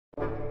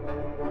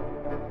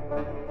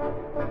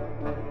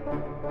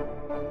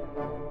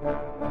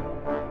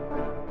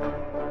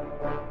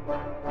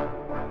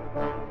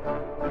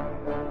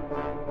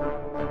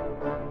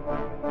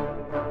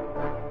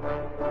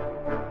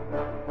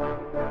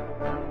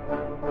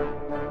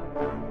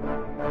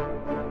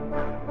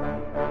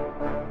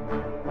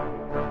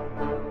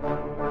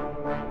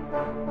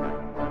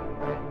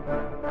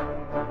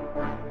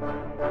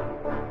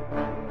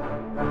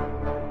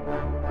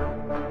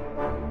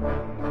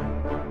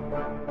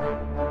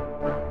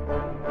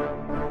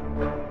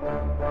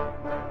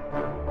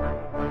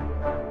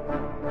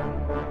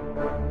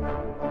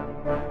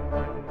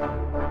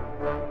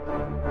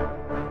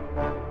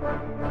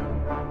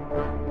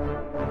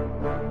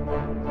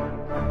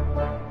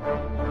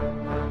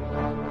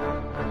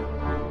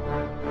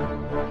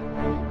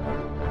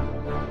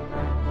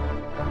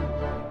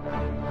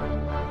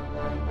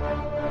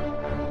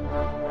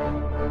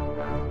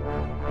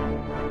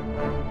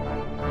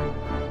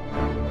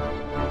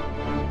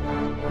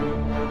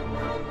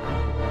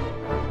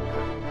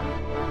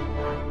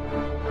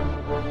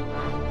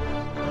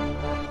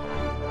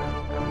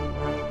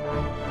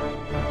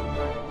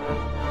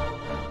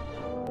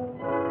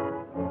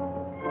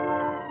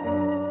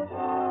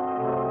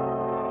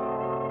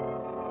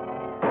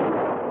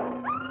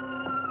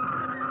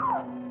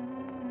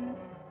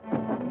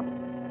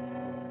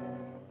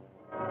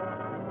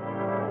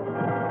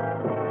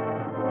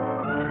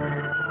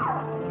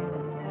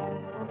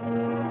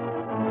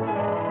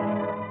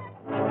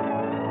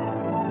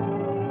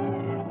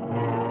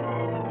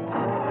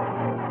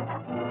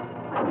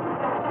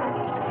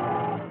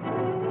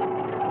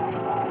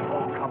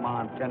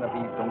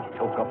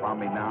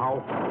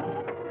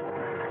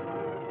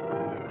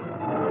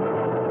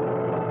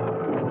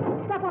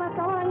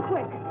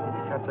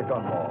That's a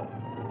gun law.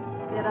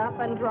 Get up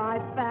and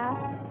drive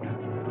fast.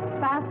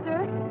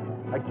 Faster.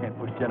 I can't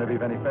push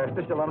Genevieve any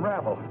faster. She'll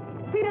unravel.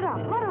 Speed it up.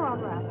 Let her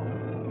unravel.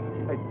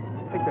 Hey,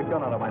 take that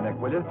gun out of my neck,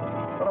 will you?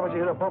 Otherwise you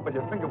hit a bump and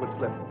your finger would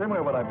slip. Then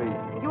where would I be?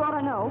 You ought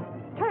to know.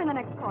 Turn the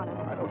next corner.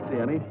 I don't see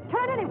any.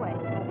 Turn anyway.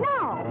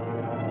 Now!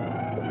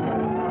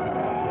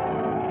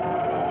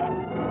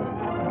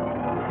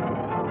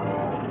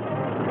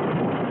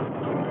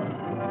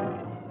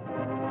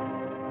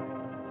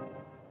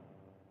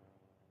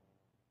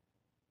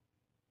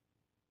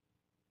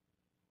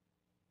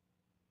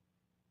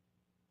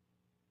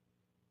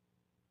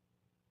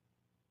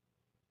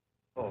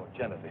 Oh,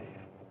 Genevieve.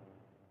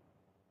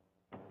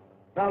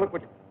 Now look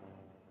what...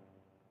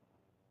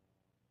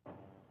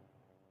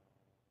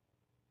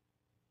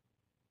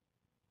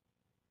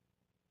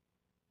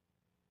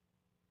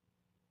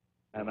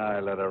 And I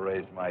let her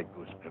raise my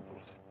goose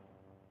pimples.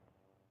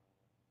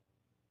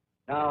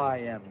 Now I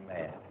am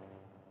mad.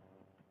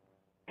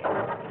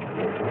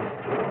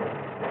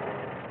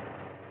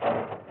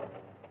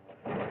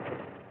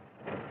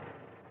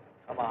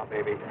 Come on,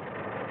 baby.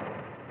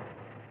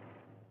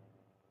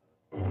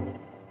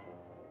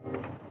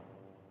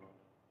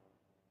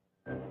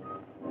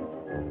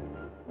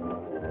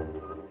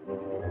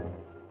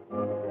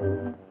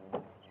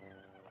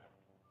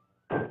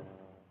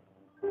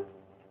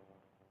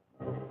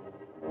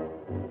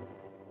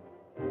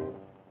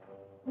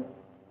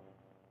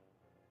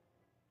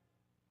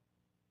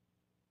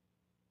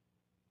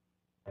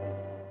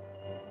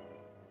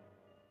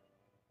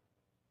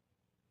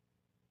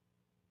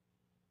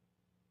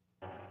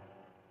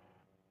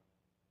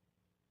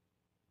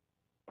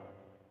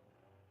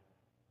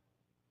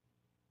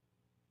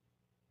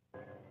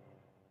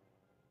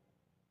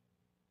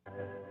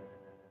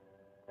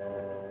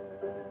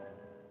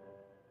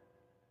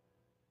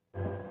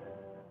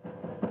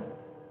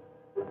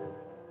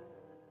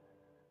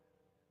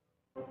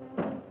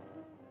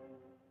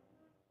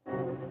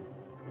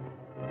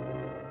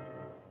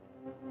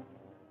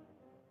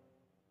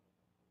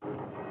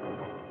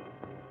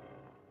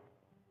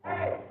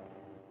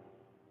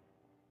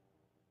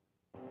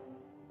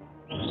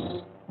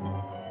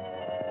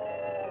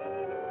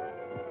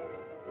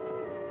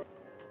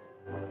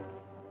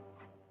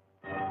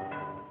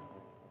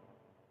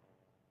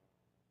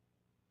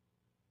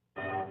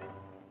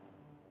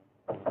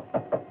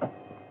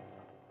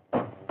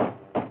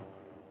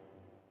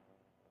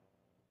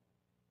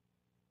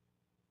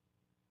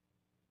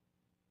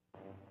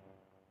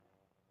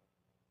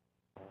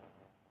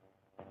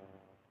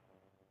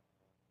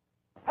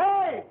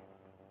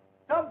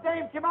 Some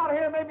dame came out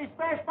here and made me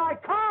smash my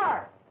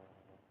car.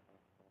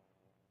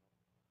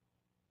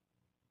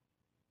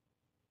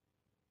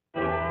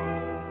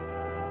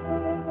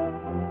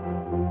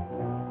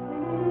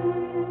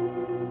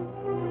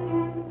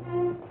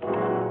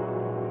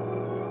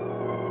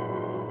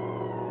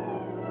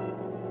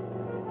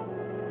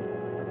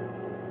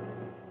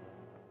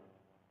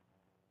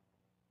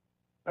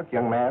 Look,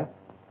 young man,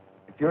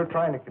 if you're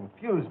trying to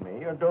confuse me,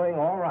 you're doing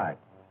all right.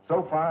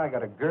 So far, I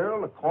got a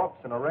girl, a corpse,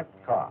 and a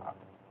wrecked car.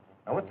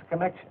 Now, what's the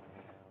connection?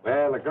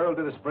 Well, the girl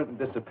did a sprint and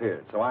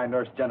disappeared, so I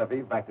nursed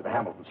Genevieve back to the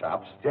Hamilton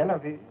shops.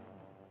 Genevieve?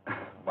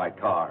 My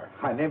car.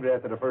 I named it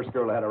after the first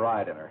girl that had a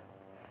ride in her.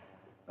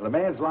 Well, the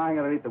man's lying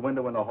underneath the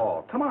window in the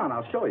hall. Come on,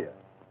 I'll show you.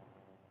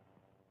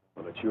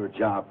 Well, it's your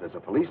job as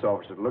a police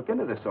officer to look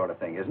into this sort of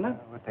thing, isn't it?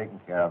 We're taking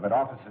care of it.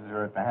 Officers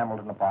are at the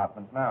Hamilton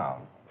apartment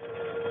now.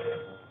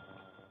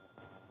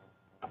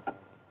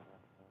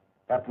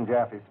 Captain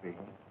Jaffe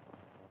speaking.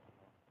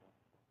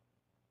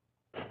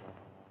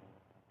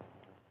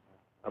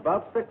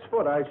 About 6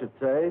 foot, I should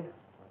say.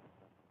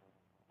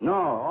 No,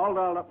 all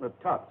down up in the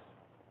tux.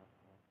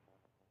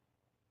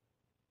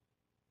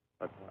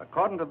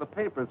 According to the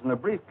papers in the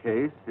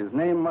briefcase, his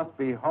name must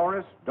be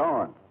Horace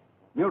Dorrant,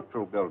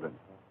 Mutual Building,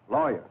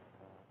 lawyer.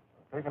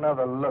 Take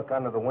another look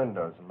under the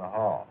windows in the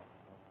hall.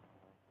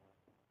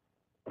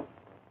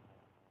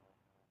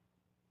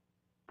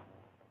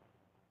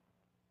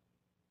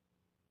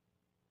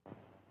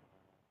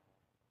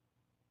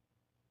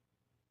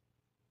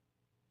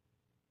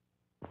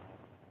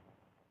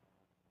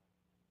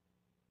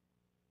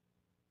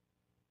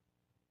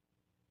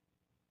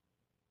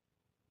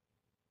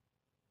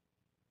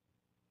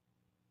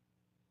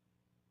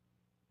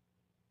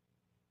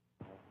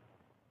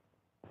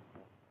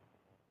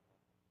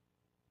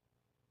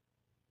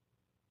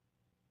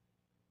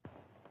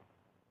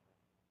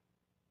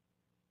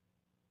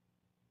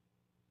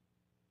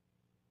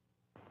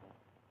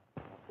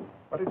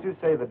 What did you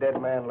say the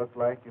dead man looked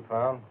like you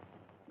found?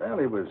 Well,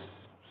 he was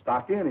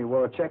stocky and he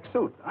wore a check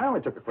suit. I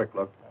only took a quick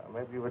look.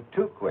 Maybe you were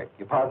too quick.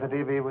 You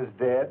positive he was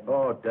dead?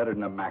 Oh, deader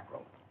than a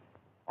mackerel.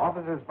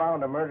 Officers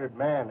found a murdered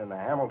man in the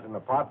Hamilton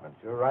apartment.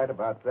 You're right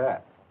about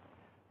that.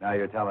 Now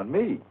you're telling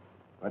me.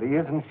 But he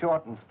isn't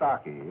short and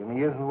stocky, and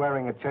he isn't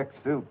wearing a check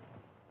suit.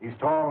 He's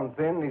tall and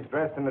thin, and he's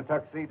dressed in a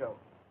tuxedo.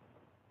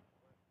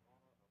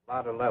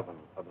 Lot 11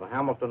 of the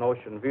Hamilton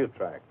Ocean View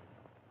Tract,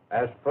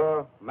 as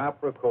per map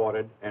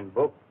recorded in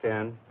Book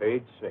 10,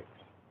 page 6.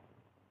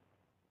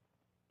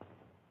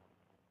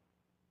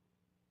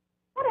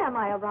 am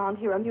I around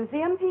here? A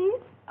museum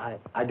piece?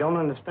 I don't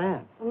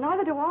understand. Well,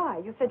 neither do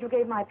I. You said you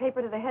gave my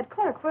paper to the head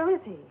clerk. Where is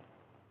he?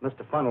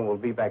 Mr. Funnel will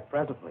be back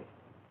presently.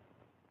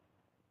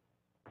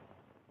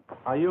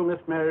 Are you Miss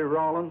Mary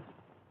Rawlins?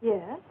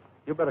 Yes?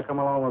 You better come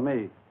along with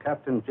me.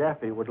 Captain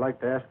Jaffe would like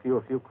to ask you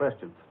a few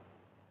questions.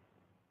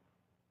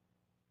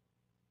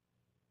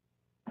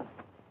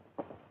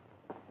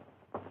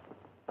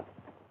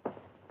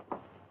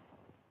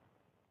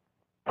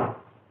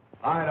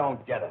 I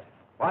don't get it.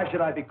 Why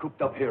should I be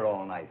cooped up here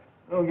all night?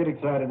 Don't get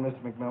excited, Mr.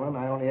 McMillan.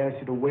 I only asked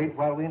you to wait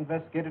while we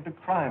investigated a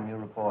crime you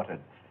reported.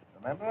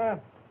 Remember?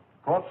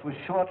 The corpse was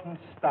short and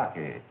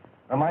stocky.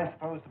 Am I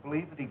supposed to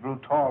believe that he grew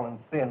tall and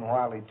thin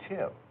while he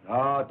chilled?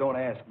 Oh, don't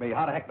ask me.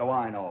 How the heck do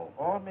I know?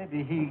 Or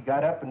maybe he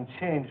got up and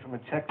changed from a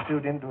check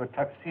suit into a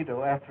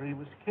tuxedo after he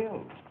was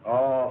killed.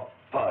 Oh,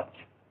 fudge.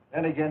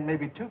 Then again,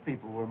 maybe two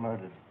people were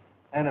murdered.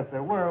 And if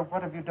there were,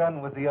 what have you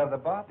done with the other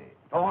body?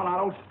 Go on, now,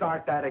 don't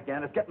start that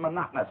again. It's getting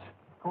monotonous.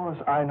 Of course,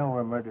 I know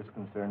where murder's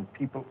concerned.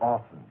 People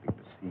often do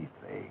to see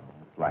things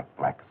like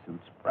black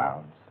suits,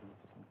 brown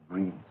suits, and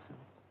green suits.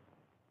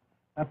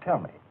 Now tell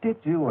me, did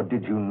you or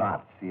did you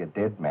not see a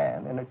dead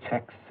man in a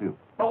check suit?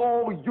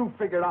 Oh, you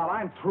figured out.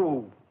 I'm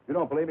through. You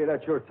don't believe me?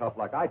 That's your tough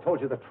luck. I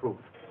told you the truth.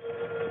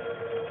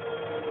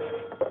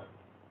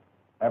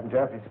 Captain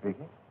Jaffe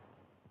speaking.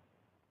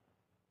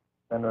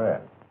 Send her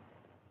in.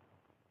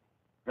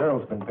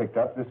 Girl's been picked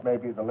up. This may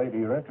be the lady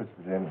you're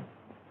interested in.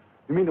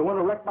 You mean the one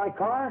who wrecked my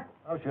car?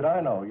 How should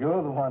I know?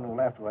 You're the one who'll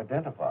have to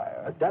identify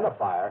her.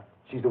 Identify her?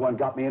 She's the one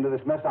got me into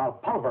this mess. I'll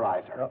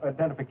pulverize her.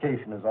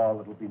 Identification is all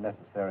that'll be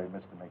necessary,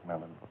 Mr.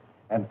 McMillan.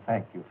 And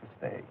thank you for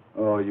staying.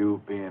 Oh,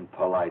 you being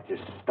polite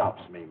just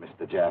stops me,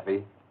 Mr.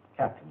 Jaffe.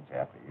 Captain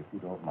Jaffe, if you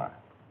don't mind.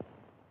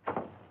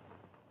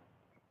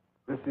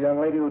 This the young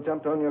lady who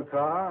jumped on your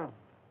car?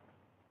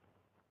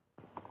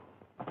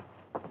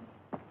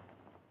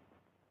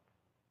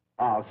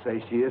 I'll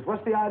say she is.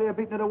 What's the idea of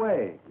beating it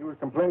away? You were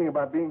complaining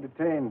about being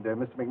detained,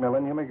 Mr.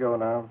 McMillan. You may go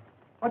now.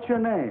 What's your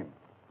name?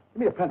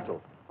 Give me a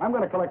pencil. I'm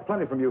going to collect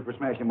plenty from you for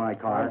smashing my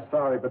car. I'm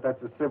sorry, but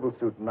that's a civil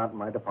suit, not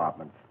my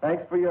department.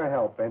 Thanks for your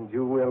help, and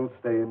you will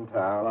stay in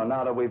town. Well,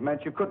 now that we've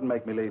met, you couldn't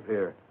make me leave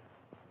here.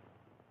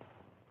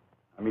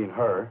 I mean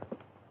her.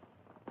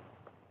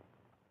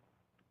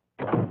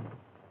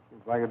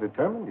 Seems like a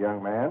determined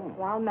young man.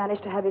 Well, I'll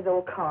manage to have his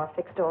old car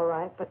fixed all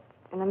right, but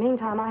in the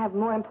meantime, I have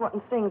more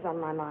important things on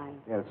my mind.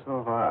 Yes, so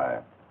have I.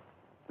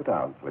 Sit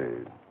down,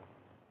 please.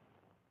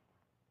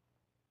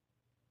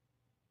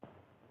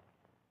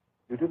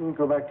 You didn't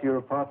go back to your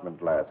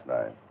apartment last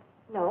night.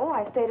 No,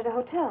 I stayed at a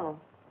hotel.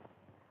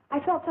 I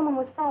felt someone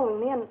was following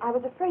me, and I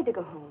was afraid to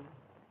go home.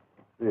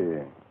 See,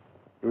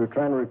 you were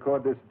trying to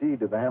record this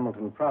deed to the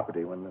Hamilton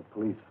property when the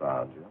police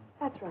found you.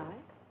 That's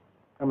right.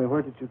 Tell me,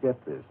 where did you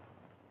get this?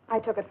 I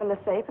took it from the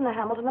safe in the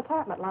Hamilton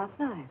apartment last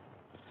night.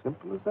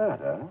 Simple as that,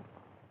 huh?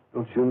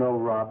 Don't you know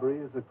robbery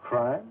is a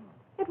crime?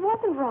 It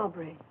wasn't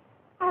robbery.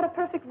 I had a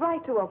perfect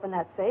right to open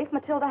that safe.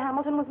 Matilda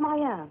Hamilton was my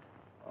aunt.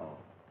 Oh.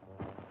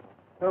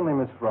 Tell me,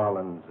 Miss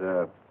Rollins,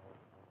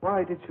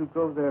 why did you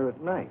go there at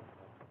night?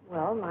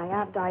 Well, my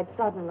aunt died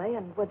suddenly,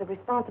 and with the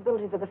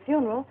responsibilities of the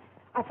funeral,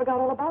 I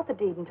forgot all about the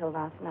deed until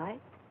last night.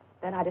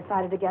 Then I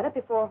decided to get it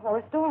before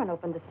Horace Doran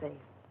opened the safe.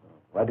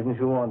 Why didn't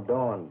you want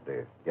Dawn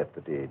to get the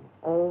deed?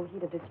 Oh,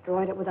 he'd have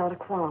destroyed it without a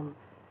qualm.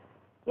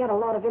 He had a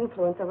lot of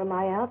influence over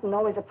my aunt and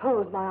always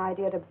opposed my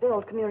idea to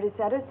build community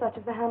centers such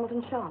as the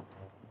Hamilton Shops.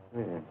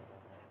 Yeah.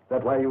 Is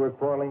that why you were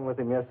quarreling with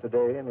him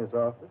yesterday in his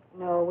office?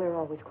 No, we're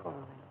always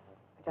quarreling.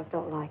 I just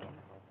don't like him.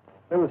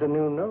 There was a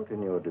new note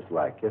in your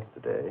dislike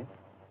yesterday.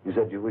 You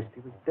said you wished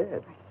he was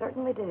dead. I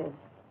certainly did.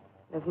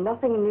 There's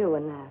nothing new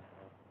in that.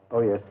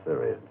 Oh, yes,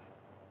 there is.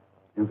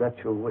 You got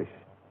your wish.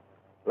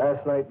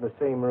 Last night in the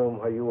same room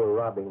where you were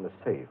robbing the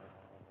safe,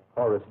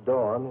 Horace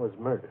Dawn was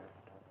murdered.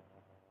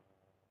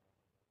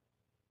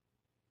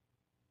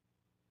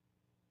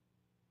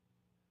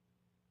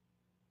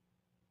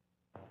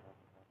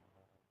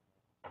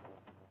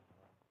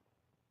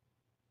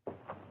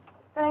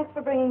 Thanks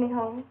for bringing me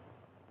home.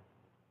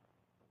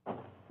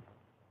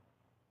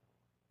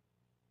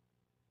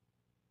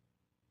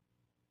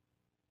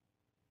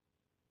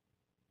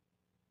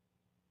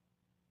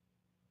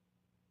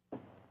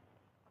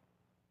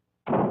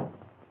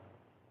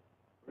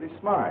 Pretty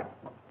smart.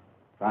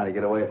 Trying to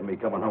get away from me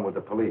coming home with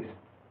the police.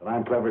 But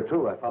I'm clever,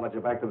 too. I followed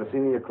you back to the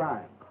scene of your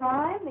crime.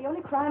 Crime? The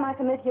only crime I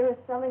commit here is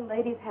selling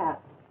ladies'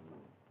 hats.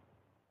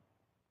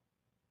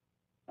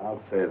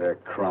 I'll say they're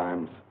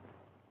crimes.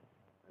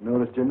 I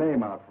noticed your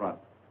name out front.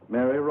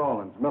 Mary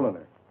Rawlins,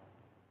 milliner.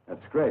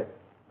 That's great.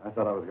 I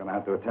thought I was going to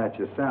have to attach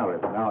your salary,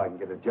 but now I can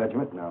get a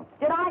judgment now.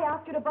 Did I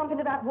ask you to bump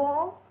into that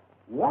wall?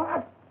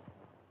 What?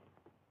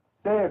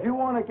 Say, if you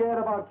want to get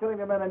about killing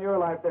the men in your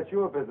life, that's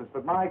your business.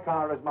 But my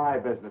car is my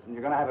business, and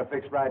you're going to have it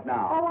fixed right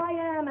now. Oh, I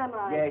am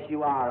I? Yes,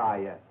 you are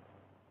you? You're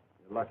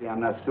lucky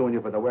I'm not suing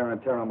you for the wear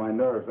and tear on my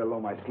nerves, let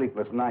alone my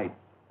sleepless night.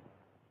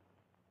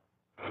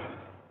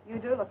 You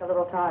do look a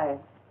little tired.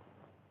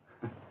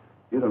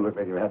 You don't look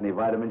like you had any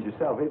vitamins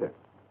yourself, either.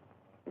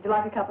 Would you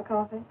like a cup of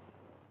coffee?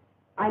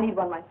 I need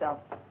one myself.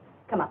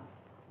 Come on.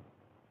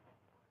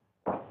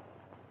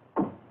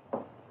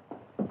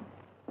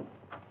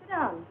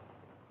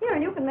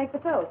 make the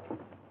toast.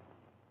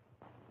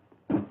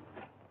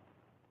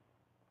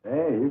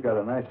 Hey, you got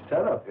a nice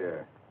setup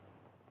here.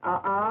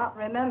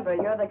 Remember,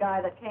 you're the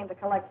guy that came to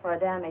collect for a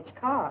damaged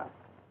car.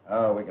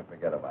 Oh, we can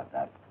forget about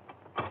that.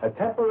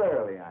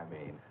 Temporarily, I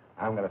mean.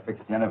 I'm going to fix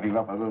Genevieve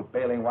up with a little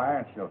baling wire,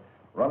 and she'll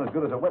run as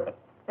good as a whippet.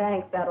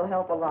 Thanks, that'll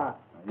help a lot.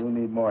 You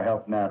need more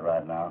help than that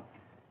right now.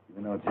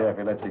 Even though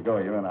Jeffy lets you go,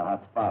 you're in a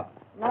hot spot.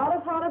 Not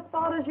as hot a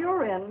spot as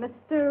you're in,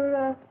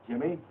 Mr.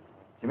 Jimmy?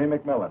 Jimmy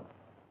McMillan.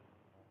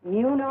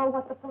 You know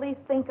what the police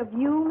think of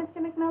you,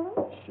 Mr.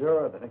 McMillan?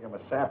 Sure, they think I'm a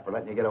sap for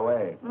letting you get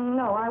away.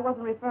 No, I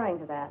wasn't referring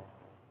to that.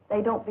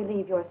 They don't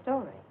believe your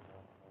story.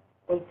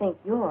 They think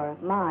you're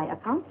my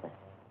accomplice.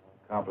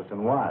 Accomplice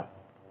in what?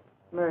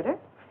 Murder?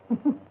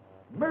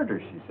 Murder,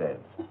 she says.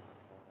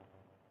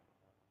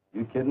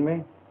 You kidding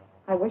me?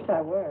 I wish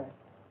I were.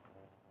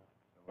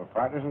 We're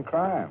partners in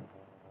crime.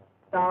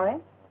 Sorry?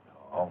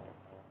 No.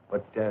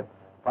 But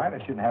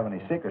partners shouldn't have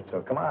any secrets,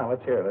 so come on,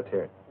 let's hear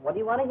it. What do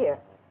you want to hear?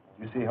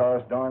 Did you see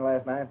Horace Dorn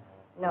last night?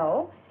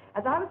 No.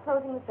 As I was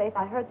closing the safe,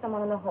 I heard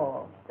someone in the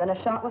hall. Then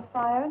a shot was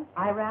fired.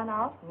 I ran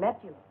out, met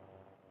you.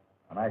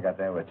 When I got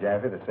there with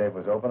Jaffe, the safe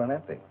was open and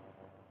empty.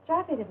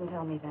 Jaffe didn't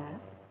tell me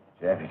that.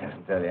 Jaffe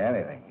doesn't tell you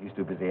anything. He's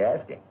too busy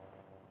asking.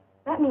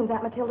 That means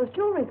Aunt Matilda's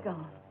jewelry's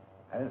gone.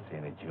 I didn't see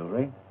any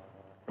jewelry.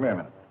 Come here a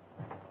minute.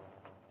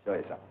 Show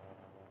you something.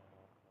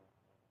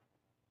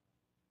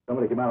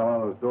 Somebody came out of one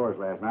of those doors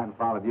last night and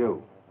followed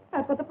you.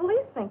 That's what the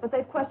police think, but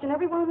they've questioned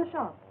everyone in the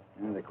shop.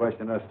 Yeah, they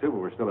questioned us, too, but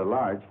we're still at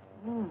large.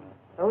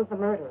 So's the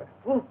murderer.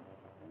 Ooh.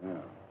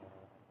 Yeah.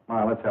 Come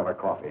on, let's have our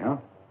coffee, huh?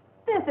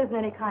 This isn't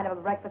any kind of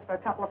a breakfast for a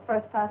couple of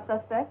first-class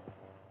suspects.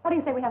 What do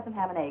you say we have some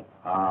ham and eggs?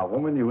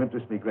 Woman, you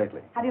interest me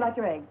greatly. How do you like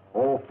your eggs?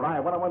 Oh, fry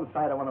one on one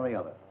side and one on the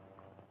other.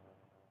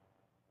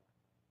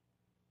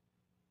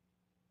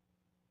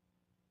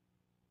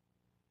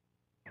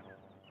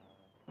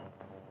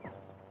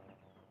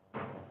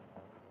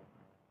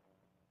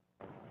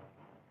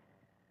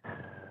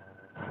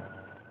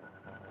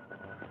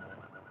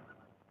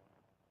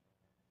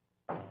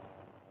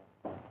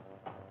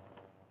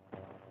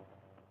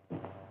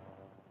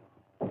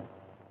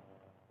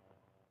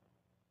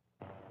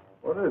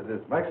 What is this,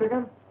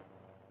 Mexican?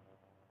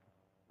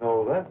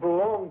 No, that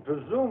belonged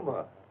to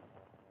Zuma.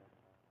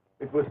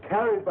 It was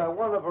carried by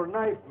one of her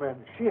knife men.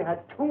 She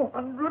had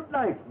 200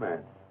 knife men.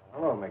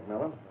 Hello,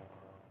 McMillan.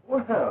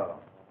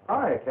 Well,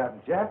 hi,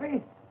 Captain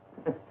Jaffe.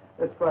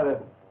 That's quite a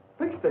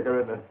big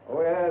sticker, isn't it?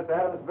 Oh, yes,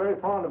 Adam's very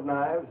fond of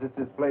knives. It's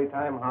his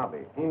playtime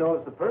hobby. He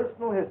knows the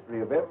personal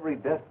history of every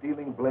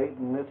death-dealing blade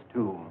in this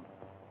tomb.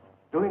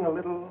 Doing a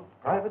little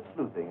private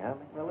sleuthing, huh,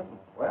 McMillan?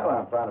 Well,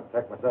 I'm trying to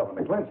protect myself in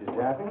the clinches,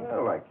 Jaffe.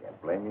 Well, I can't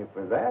blame you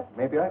for that.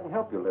 Maybe I can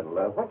help you a little.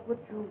 What would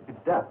you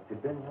deduct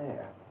had been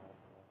there?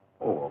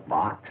 Oh, a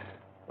box.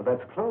 Well,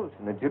 that's close,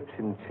 an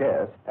Egyptian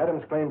chest.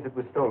 Adams claims it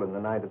was stolen the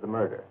night of the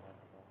murder.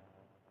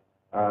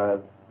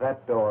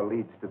 That door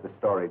leads to the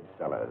storage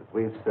cellars.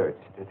 We've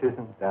searched. It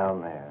isn't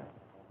down there.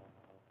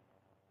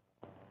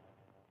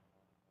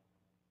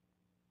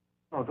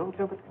 No, don't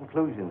jump at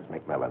conclusions,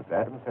 McMillan.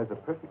 Adams has a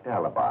perfect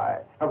alibi.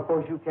 Of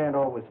course, you can't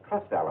always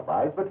trust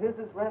alibis, but his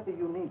is rather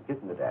unique,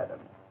 isn't it,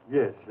 Adams?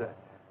 Yes,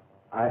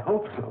 I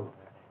hope so.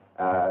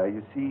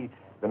 You see,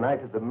 the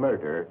night of the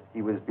murder,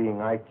 he was being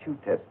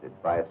IQ tested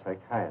by a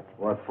psychiatrist.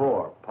 What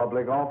for?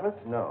 Public office?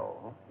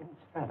 No,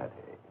 insanity.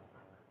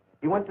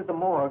 He went to the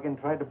morgue and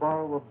tried to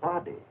borrow a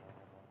body.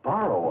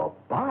 Borrow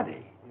a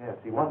body? Yes,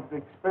 he wanted to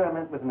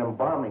experiment with an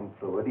embalming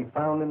fluid he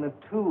found in a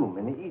tomb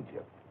in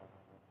Egypt.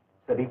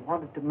 Said he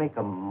wanted to make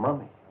a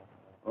mummy.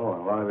 Oh,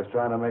 and while he was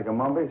trying to make a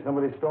mummy,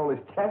 somebody stole his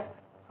chest?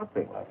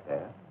 Something like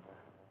that.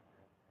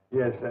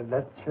 Yes, and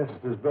that chest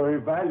is very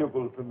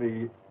valuable to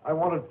me. I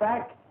want it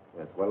back.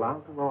 Yes, well, I'll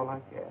do all I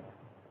can.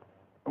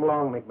 Come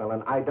along,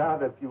 McMillan. I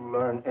doubt if you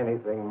learn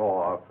anything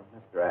more from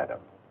Mr.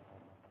 Adams.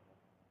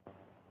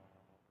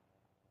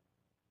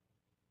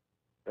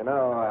 You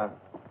know,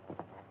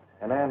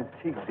 an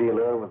antique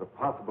dealer with a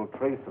possible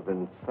trace of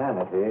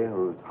insanity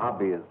whose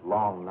hobby is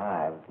long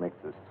knives makes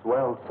a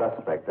swell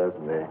suspect,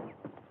 doesn't he?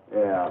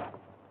 Yeah.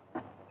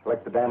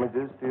 Collect the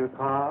damages to your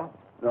car?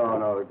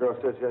 No, the girl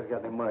says she hasn't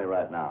got any money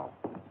right now.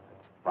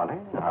 Funny.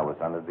 I was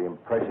under the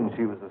impression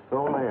she was the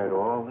sole heir to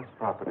all this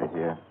property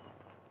here.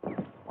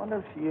 Wonder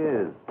if she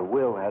is. The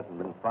will hasn't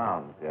been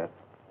found yet.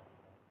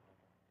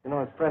 You know,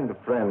 as friend to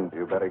friend,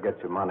 you better get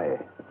your money.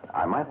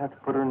 I might have to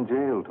put her in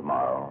jail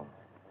tomorrow.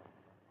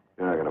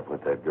 You're not going to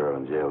put that girl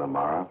in jail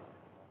tomorrow.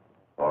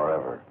 Or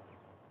ever.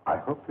 I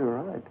hope you're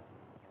right.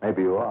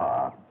 Maybe you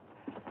are.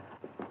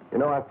 You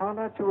know, I found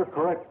out you were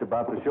correct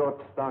about the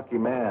short, stocky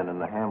man in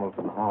the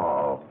Hamilton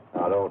Hall.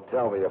 Now, don't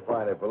tell me you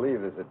finally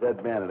believe there's a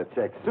dead man in a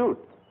check suit.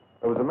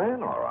 There was a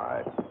man, all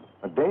right.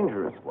 A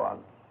dangerous one.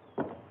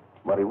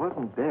 But he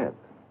wasn't dead.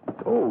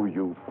 Oh,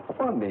 you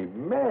funny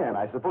man.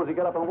 I suppose he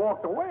got up and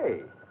walked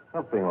away.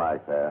 Something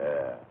like that.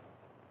 Yeah.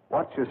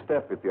 Watch your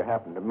step if you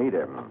happen to meet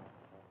him.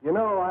 You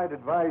know, I'd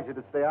advise you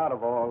to stay out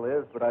of all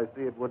this, but I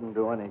see it wouldn't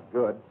do any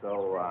good,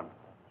 so,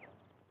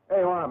 Here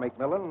you are,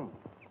 McMillan.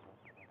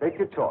 Take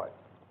your choice.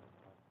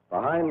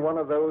 Behind one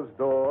of those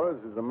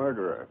doors is a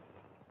murderer.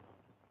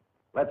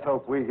 Let's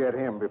hope we get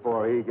him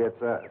before he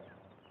gets us.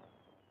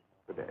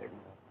 Good day.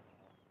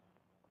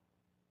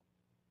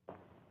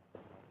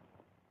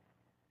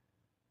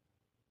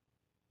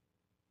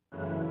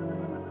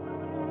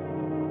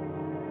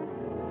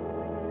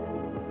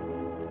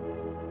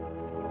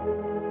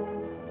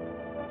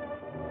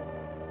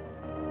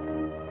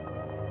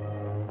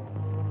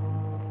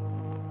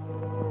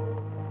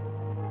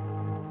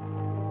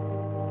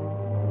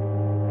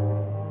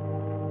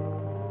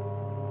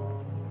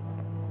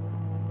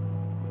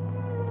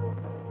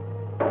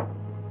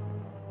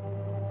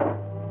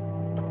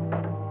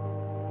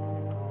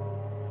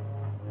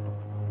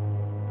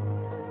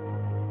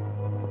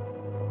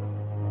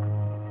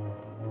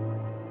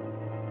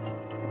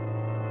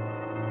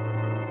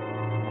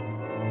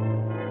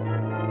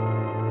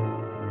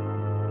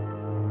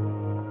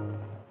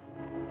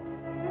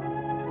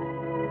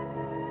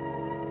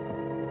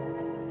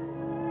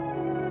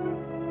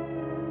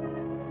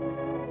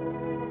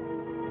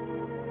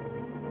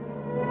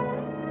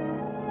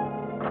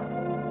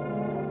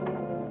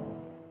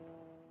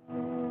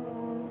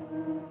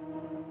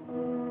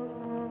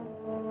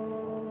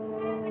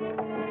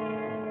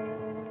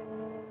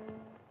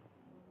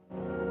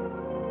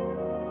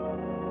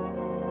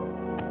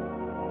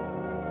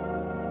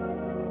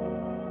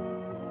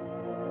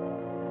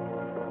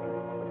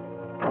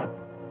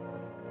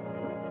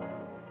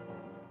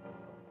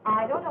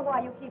 I don't know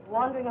why you keep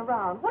wandering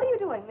around. What are you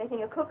doing,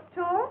 making a cook's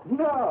tour?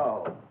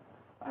 No.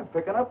 I'm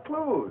picking up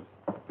clues.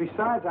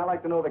 Besides, I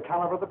like to know the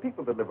caliber of the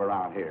people that live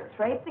around here.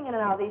 Traipsing in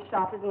and out of these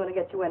shops isn't going to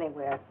get you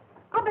anywhere.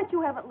 I'll bet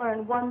you haven't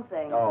learned one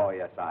thing. Oh,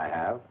 yes, I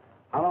have.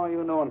 How long have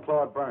you known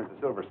Claude Burns, the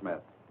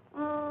silversmith?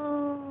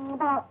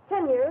 About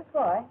 10 years.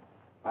 Why?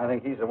 I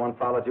think he's the one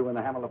followed you in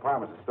the Hamill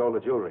Apartments and stole the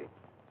jewelry,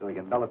 so he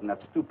can dull it in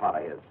that stew pot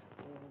of his.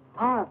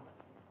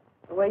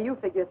 The way you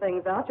figure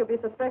things out, you'll be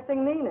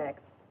suspecting me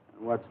next.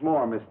 And what's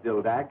more, Miss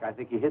Dildak, I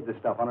think he hid the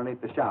stuff underneath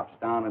the shops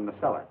down in the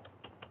cellar.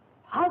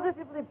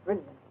 Positively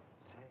brilliant.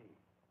 Say,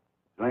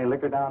 is there any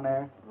liquor down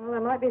there? Well, there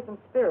might be some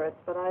spirits,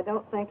 but I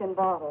don't think in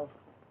bottles.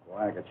 Boy,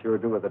 I could sure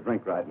do with a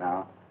drink right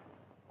now.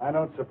 I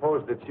don't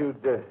suppose that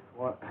you'd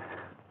want...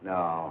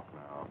 No.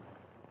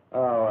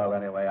 Oh, well,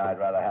 anyway, I'd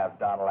rather have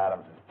Donald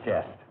Adams'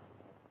 chest.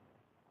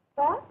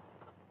 What?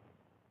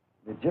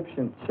 The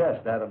Egyptian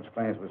chest Adams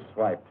claims was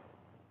swiped.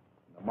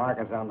 The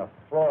markings on the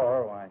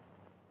floor, why, it's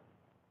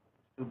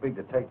too big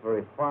to take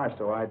very far,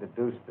 so I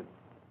deduced it.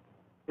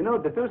 You know,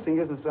 deducing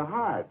isn't so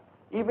hard.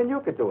 Even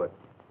you could do it.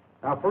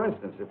 Now, for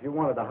instance, if you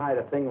wanted to hide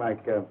a thing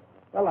like,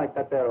 like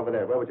that there over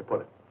there, where would you put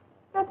it?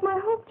 That's my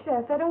hope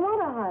chest. I don't want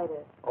to hide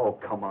it. Oh,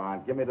 come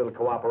on. Give me a little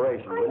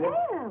cooperation, will you?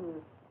 I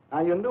am.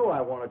 Now, you knew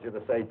I wanted you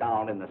to say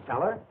down in the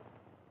cellar.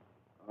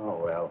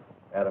 Oh, well,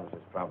 Adams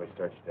has probably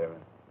searched there.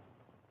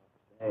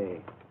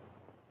 Hey,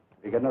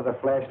 you got another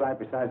flashlight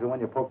besides the one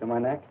you poked in my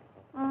neck?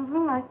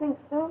 I think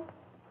so.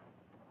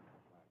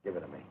 Give it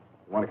to me.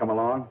 You want to come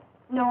along?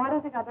 No, I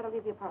don't think I'd better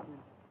leave the apartment.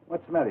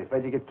 What's the matter? You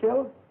afraid you get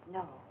killed?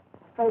 No.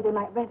 Afraid they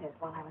might rent it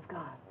while I was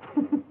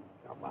gone.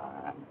 Come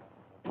on.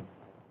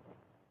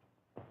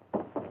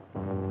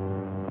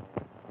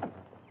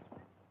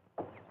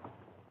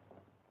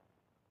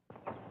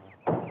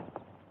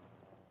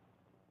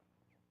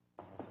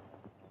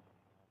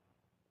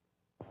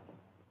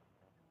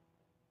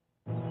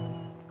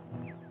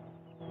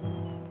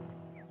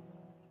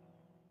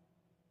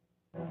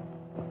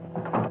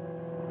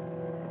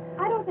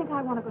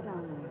 I want to go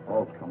down there.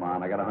 Oh, come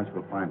on. I got a hunch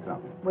we'll find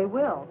something. We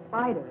will.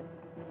 Spiders.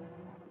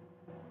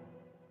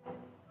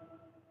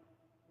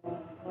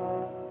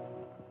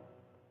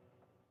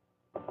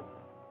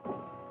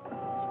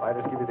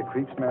 Spiders give you the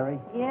creeps, Mary?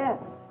 Yes.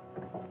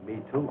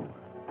 Me, too.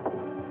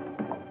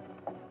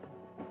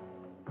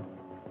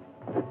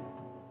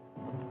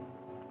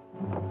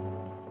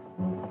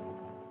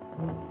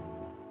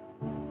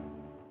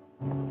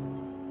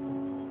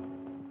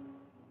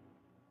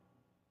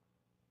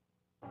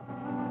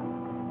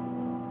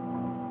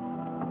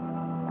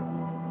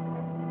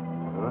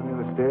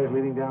 Stairs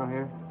leading down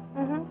here?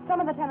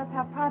 Some of the tenants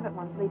have private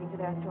ones leading to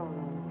their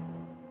storerooms.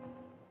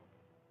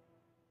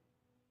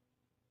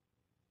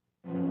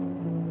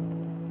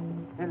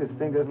 Hey, this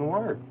thing doesn't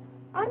work.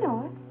 I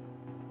know it.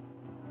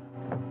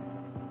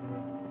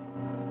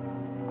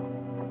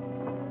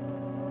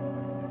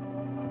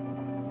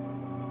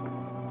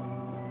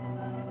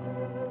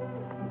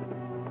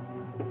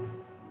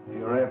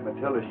 Your Aunt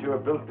Matilda sure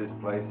built this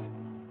place.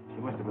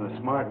 She must have been a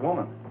smart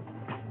woman.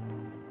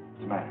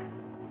 What's the matter?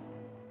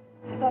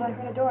 I thought I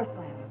heard a door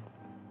slam.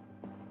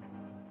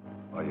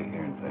 Oh, you're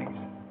hearing things.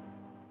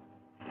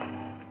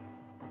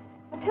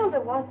 Matilda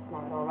was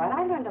smart, all right.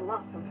 I learned a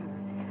lot from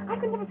her. I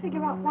could never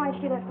figure out why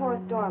she let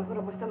Horace Doran put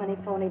up with so many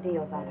phony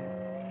deals on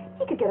her.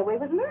 He could get away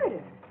with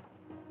murder.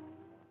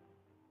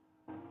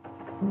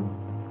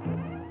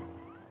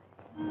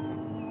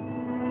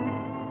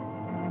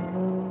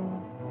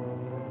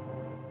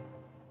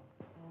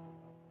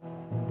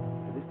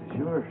 This is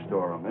your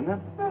storeroom, isn't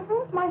it?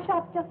 My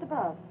shop's just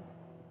above.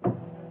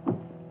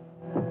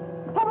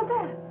 What was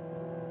that?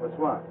 What's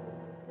what?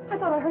 I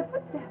thought I heard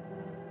footsteps.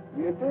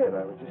 You did.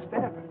 I was just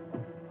stamping.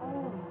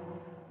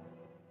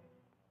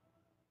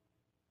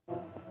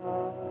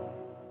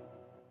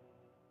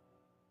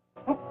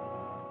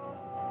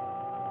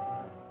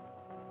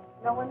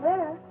 No one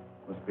there.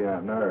 Must be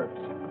our nerves.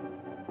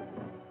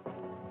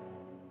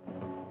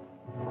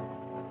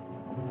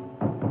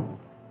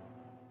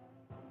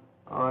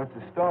 Oh, it's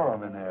a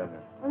storeroom in there,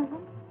 then.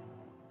 Mm-hmm.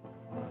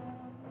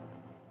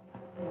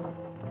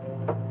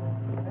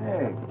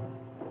 Hey,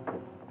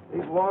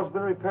 these walls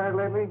been repaired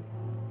lately?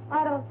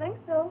 I don't think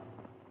so.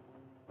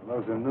 Well,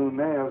 those are new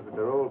nails, but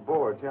they're old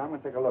boards. Here, I'm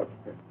going to take a look.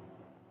 Here.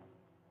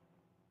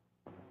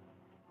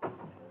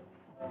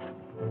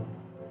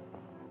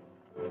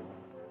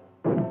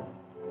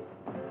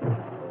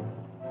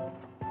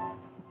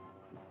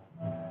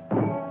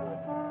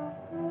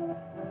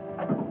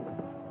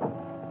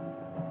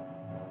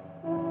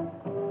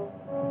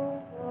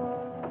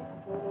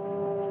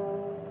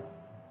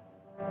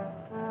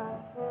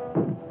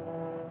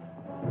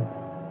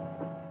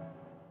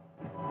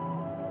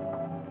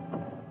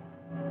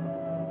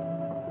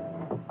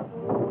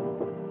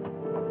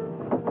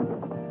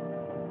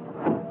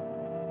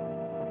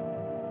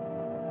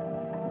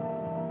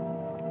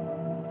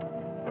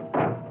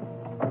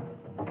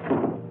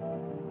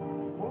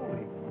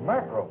 Holy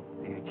mackerel,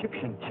 the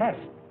Egyptian chest.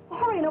 Well,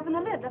 hurry and open the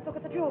lid. Let's look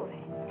at the jewelry.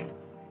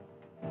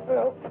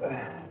 Well,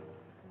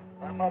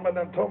 my mama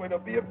done told me to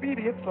be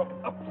obedient, so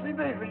upsy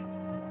daisy.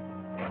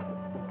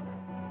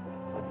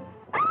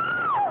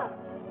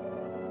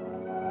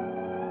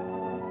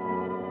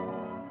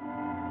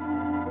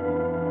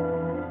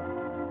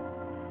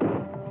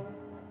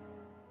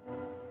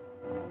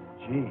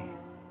 Gee, did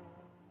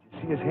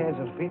you see his hands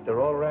and feet? They're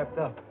all wrapped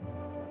up.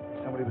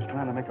 Somebody was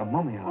trying to make a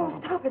mummy out of Oh,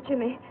 him. stop it,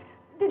 Jimmy.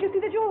 Did you see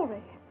the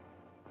jewelry?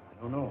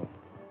 I don't know.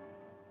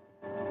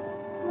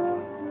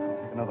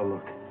 Take another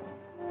look.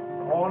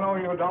 Oh, no,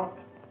 you don't.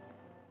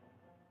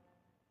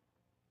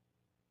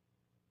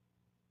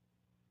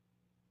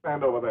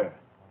 Stand over there.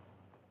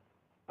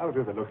 I'll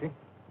do the looking.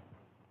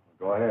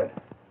 Go ahead.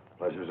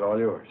 Pleasure's all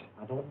yours.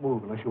 Now, don't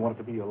move unless you want it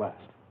to be your last.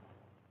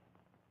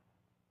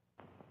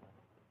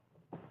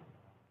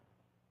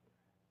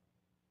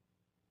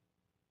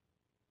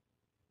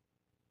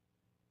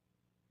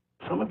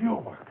 Some of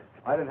your work.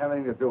 I didn't have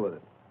anything to do with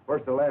it.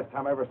 First and last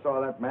time I ever saw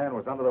that man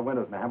was under the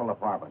windows in the Hamill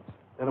Apartments.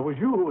 Then it was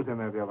you who was in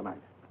there the other night.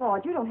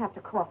 Claude, you don't have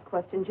to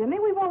cross-question Jimmy.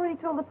 We've already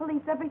told the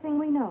police everything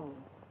we know.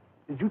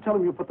 Did you tell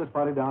him you put this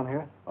body down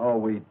here? Oh,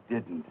 we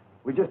didn't.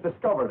 We just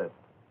discovered it.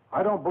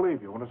 I don't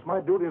believe you. When it's my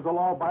duty as a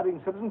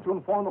law-abiding citizen to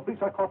inform the police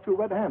I caught you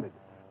red-handed.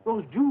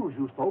 Those jewels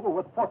you stole were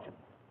worth a fortune.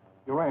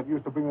 Your aunt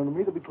used to bring them to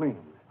me to be cleaned.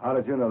 How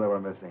did you know they were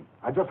missing?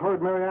 I just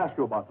heard Mary ask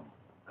you about them.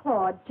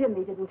 Claude,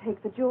 Jimmy didn't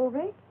take the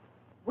jewelry.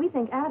 We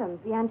think Adams,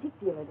 the antique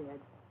dealer, did.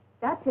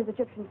 That's his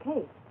Egyptian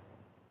case.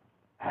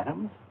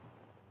 Adams?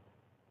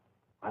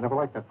 I never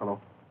liked that fellow.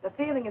 The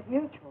feeling is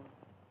mutual.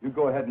 You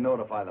go ahead and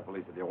notify the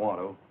police if you want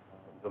to.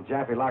 Until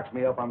Jaffe locks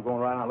me up, I'm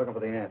going around looking for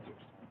the answers.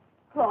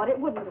 Claude, it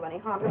wouldn't do any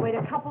harm to wait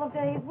a couple of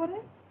days, would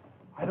it?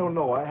 I don't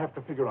know. I have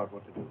to figure out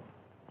what to do.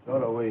 So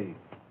do we.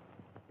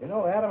 You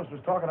know, Adams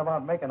was talking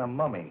about making a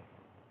mummy.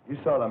 You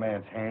saw the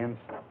man's hands.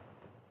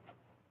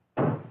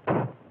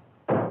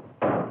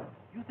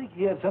 You think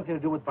he had something to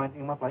do with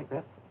binding him up like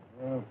that?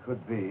 Well,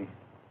 could be.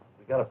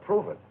 We gotta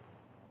prove it.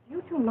 Do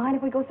you two mind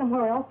if we go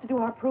somewhere else to do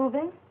our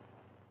proving?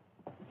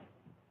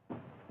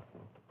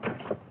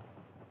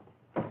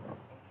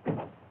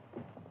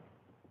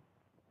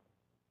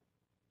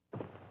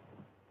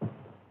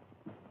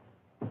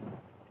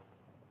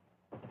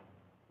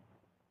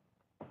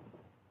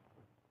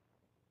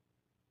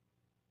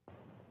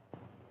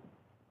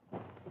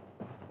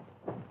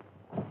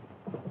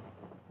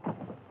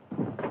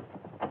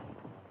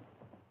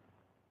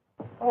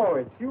 Oh,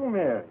 it's you,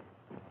 Mary.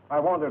 I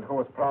wondered who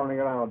was prowling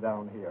around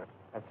down here.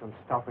 Had some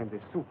stuff in the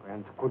soup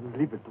and couldn't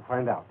leave it to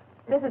find out.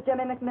 This is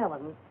Jimmy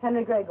McMillan,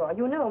 Henry Gregor.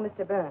 You know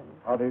Mr. Burns.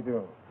 How do you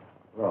do?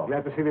 Well,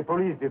 Glad to see the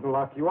police didn't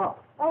lock you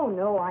up. Oh,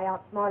 no, I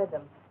outsmarted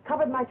them.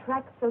 Covered my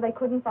tracks so they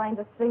couldn't find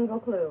a single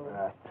clue.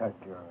 That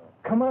girl.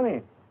 Come on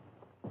in.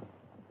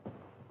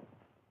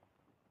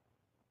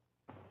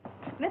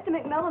 Mr.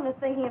 McMillan is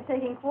thinking of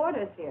taking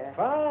quarters here.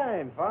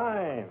 Fine,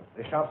 fine.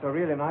 The shops are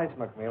really nice,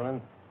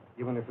 Macmillan,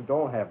 even if you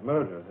don't have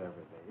murders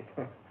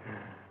every day.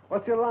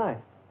 What's your line?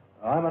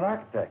 I'm an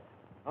architect.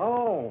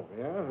 Oh,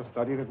 yeah, I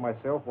studied it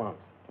myself once.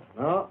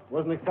 No,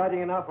 wasn't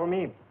exciting enough for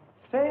me.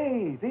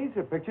 Say, these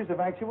are pictures of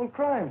actual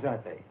crimes,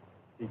 aren't they?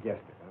 You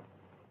guessed it,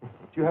 huh?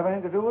 Do you have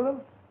anything to do with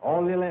them?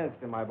 Only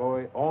Lanston, my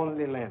boy,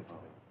 only Lanston.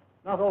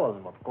 Not all of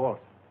them, of course.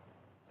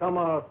 Some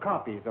are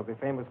copies of the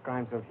famous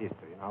crimes of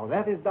history. Now,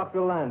 that is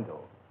Dr.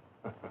 Lando.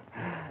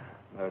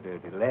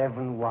 Murdered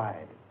 11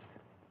 wives.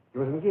 He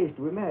was engaged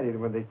to be married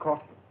when they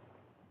caught him.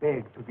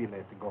 Begged to be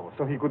let go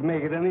so he could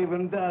make it an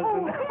even dozen.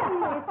 Oh,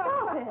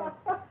 Henry,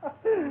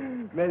 stop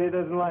it. Mary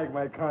doesn't like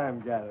my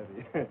crime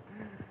gallery. Here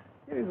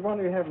is one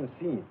you haven't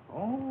seen.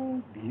 Oh,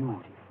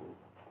 beautiful.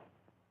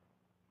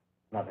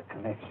 Another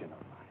connection of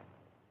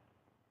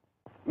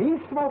mine. Me,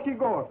 Smoky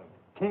Gordon,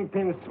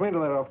 kingpin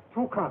swindler of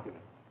 2 continents.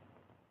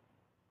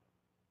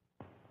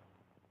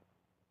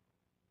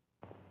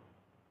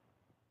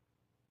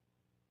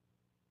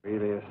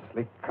 Really a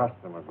slick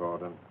customer,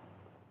 Gordon.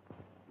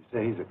 You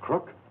say he's a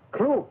crook?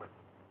 Crook.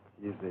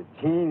 He's a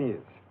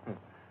genius. And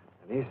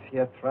is he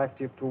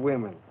attractive to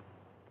women?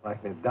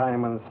 Like the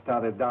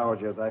diamond-studded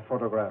dowagers I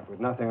photograph with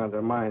nothing on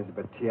their minds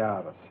but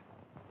tiaras.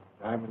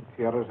 Diamond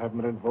tiaras haven't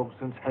been in vogue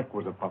since Heck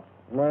was a pup.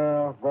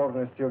 No,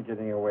 Gordon is still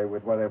getting away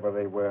with whatever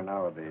they wear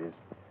nowadays.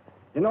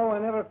 You know, I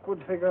never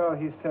could figure out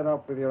his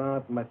setup with your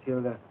Aunt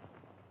Matilda.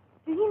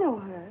 Do you know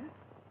her?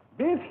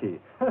 Did he?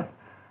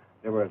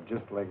 They were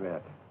just like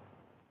that.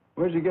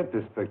 Where'd you get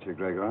this picture,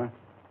 Gregor?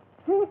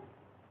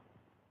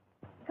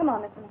 Come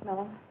on, Mr.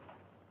 McMillan.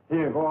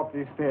 Here, go up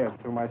these stairs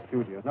to my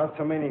studio. Not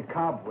so many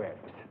cobwebs.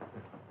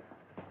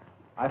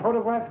 I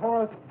photographed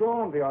Horace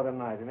Dorn the other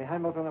night in the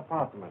Hamilton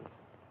apartment.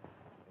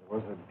 It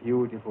was a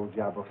beautiful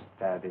job of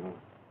stabbing.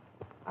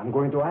 I'm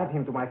going to add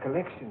him to my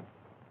collection.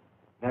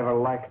 Never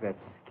liked that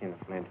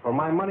skinflint. For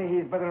my money,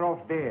 he's better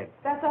off dead.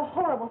 That's a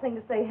horrible thing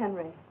to say,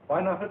 Henry.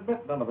 Why not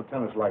admit none of the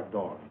tennis like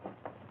Dawn?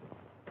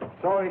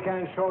 Sorry,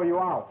 can't show you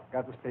out.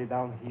 Got to stay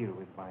down here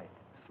with my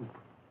soup.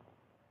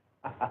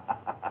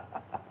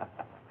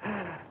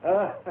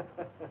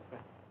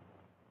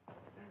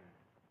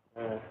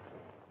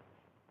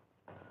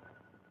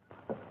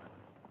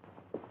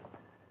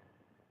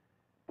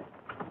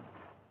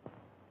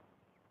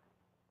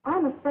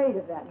 I'm afraid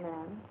of that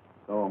man.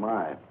 So am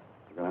I.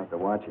 You're going to have to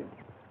watch him.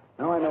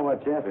 Now I know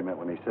what Jaffe meant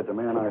when he said the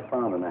man I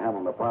found in the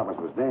Hamilton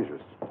apartments was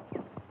dangerous.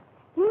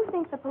 Do you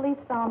think the police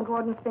found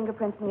Gordon's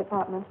fingerprints in the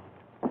apartment?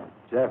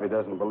 Jaffe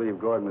doesn't believe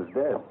Gordon is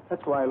dead.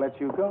 That's why I let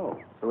you go,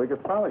 so we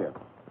could follow you.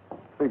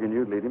 Figuring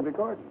you'd lead him to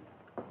Gordon.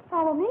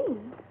 Follow me?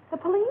 The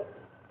police?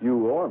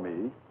 You or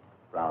me,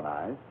 brown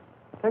eyes.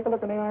 Take a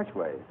look in the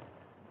archways.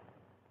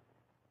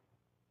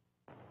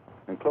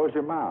 And close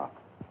your mouth.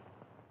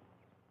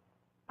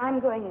 I'm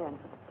going in.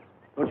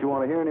 Don't you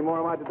want to hear any more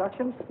of my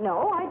deductions?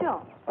 No, I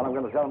don't. Well, I'm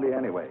going to tell them to you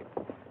anyway.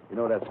 You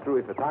know that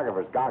screwy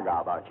photographer's gaga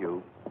about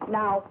you.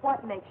 Now,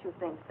 what makes you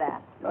think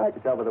that? I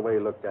could tell by the way he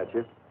looked at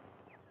you.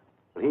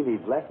 But he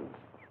needs lessons.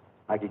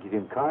 I could give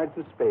him cards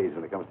and spades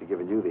when it comes to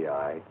giving you the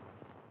eye.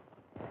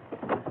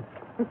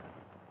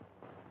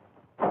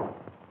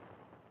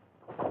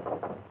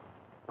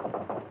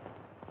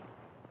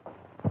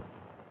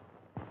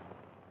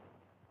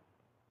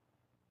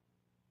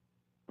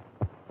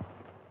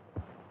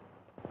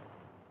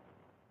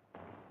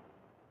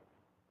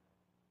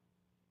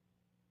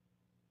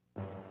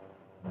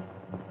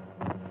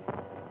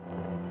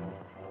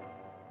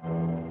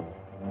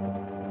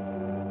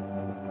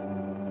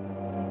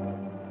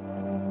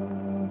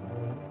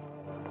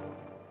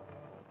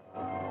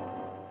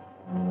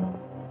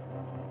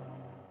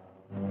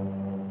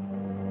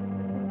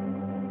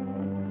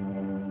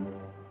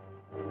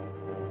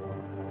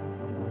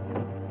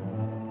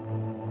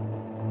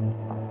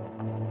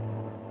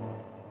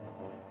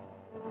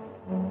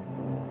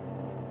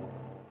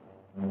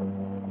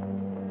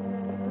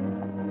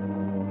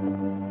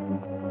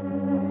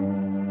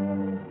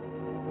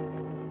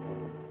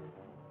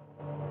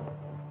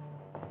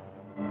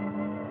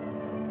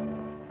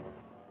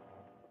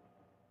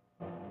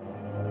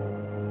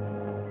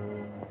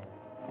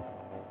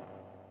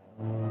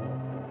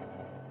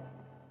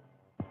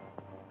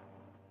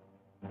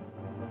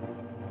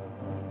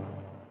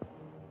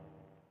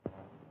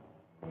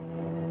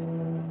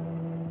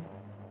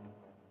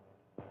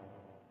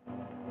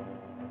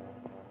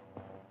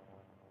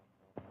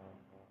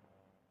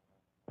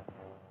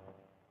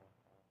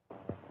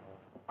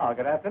 Oh,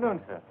 good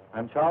afternoon, sir.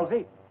 I'm Charles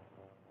Eaton.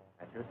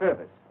 At your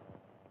service.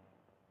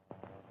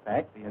 In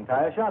fact, the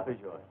entire shop is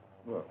yours.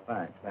 Well,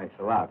 thanks. Thanks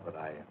a lot, but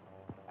I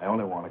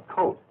only want a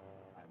coat.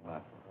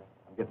 I'm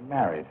getting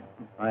married.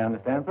 I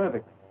understand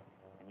perfectly.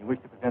 And you wish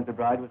to present the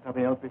bride with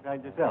something else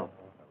besides yourself.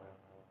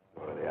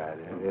 Sort of the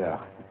idea, yeah.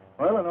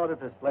 Well, in order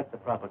to select the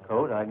proper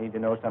coat, I need to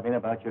know something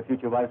about your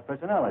future wife's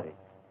personality.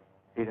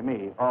 See, to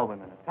me, all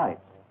women are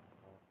types.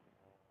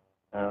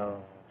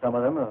 Some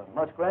of them are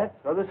muskrats,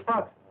 others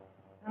foxes,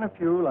 and a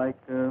few like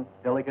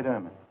delicate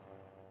ermine.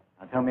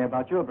 Now, tell me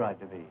about your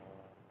bride-to-be. Is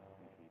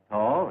she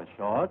tall or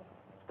short,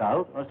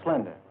 stout or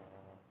slender?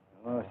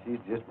 Oh, she's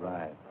just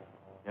right.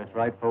 Just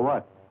right for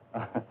what?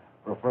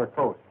 For a fur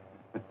coat.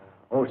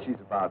 Oh, she's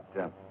about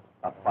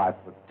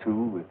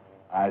 5'2" with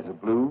eyes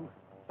of blue.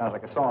 Sounds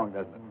like a song,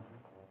 doesn't it?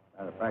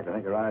 Matter of fact, I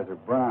think her eyes are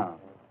brown.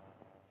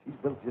 She's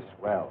built just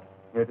swell.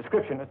 Your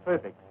description is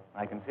perfect.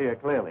 I can see her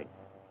clearly.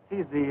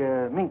 She's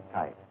the mink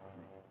type.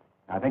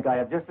 I think I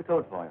have just the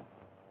coat for you.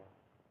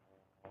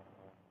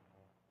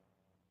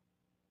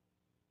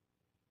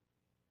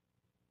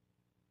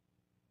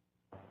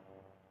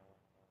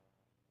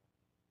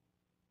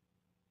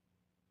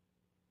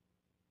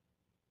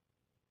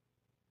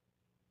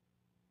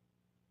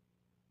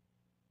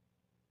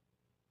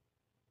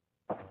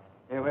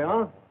 Here we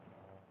are.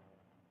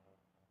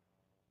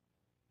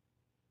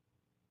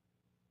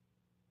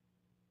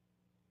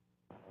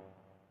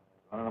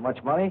 Want to know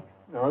much money?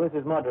 No, this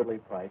is moderately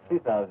priced.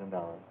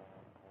 $3,000.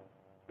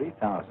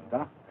 3,000, huh?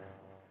 I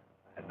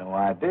had no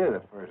idea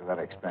that furs were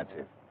that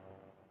expensive.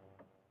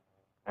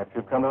 Perhaps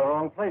you've come to the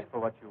wrong place for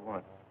what you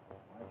want.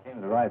 I came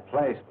to the right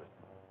place, but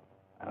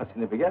I don't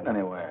seem to be getting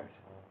anywhere.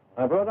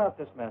 I brought out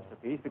this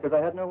masterpiece because I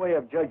had no way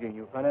of judging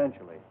you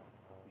financially.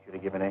 You should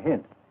have given a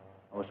hint.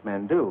 Most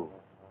men do.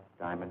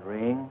 Diamond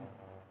ring,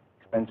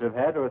 expensive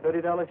hat, or a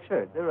 $30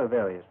 shirt. There are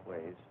various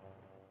ways.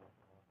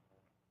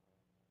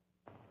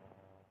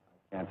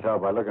 Can't tell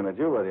by looking at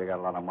you whether you got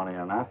a lot of money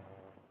or not.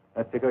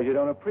 That's because you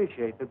don't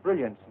appreciate the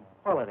brilliance and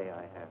quality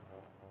I have.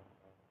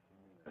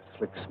 A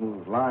slick,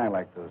 smooth line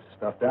like those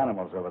stuffed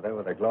animals over there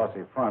with a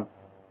glossy front.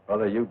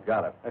 Brother, you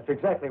got it. That's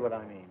exactly what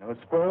I mean. Those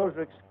squirrels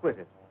are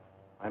exquisite.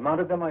 I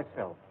mounted them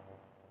myself.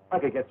 I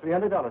could get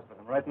 $300 for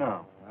them right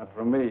now. Not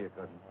from me, you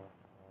couldn't.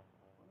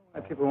 Why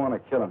people want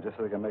to kill them just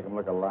so they can make them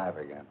look alive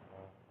again?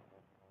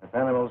 If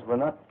animals were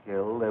not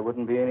killed, there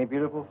wouldn't be any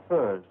beautiful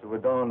furs to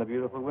adorn the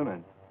beautiful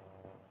women.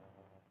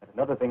 That's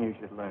another thing you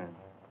should learn.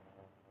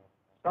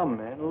 Some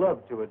men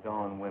love to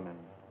adorn women.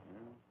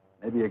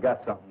 Maybe you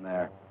got something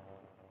there.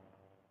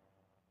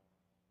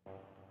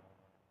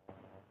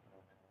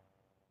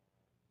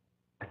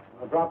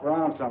 I'll drop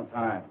around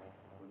sometime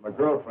with my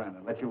girlfriend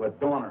and let you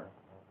adorn her.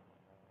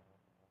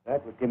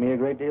 That would give me a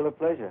great deal of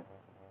pleasure.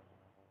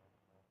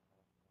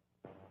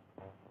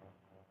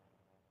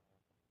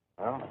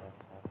 Well,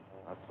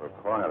 not so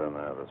quiet in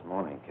there this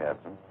morning,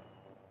 Captain.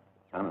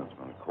 Tenant's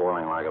been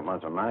quarreling like a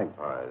bunch of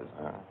magpies.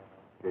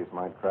 Case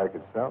might crack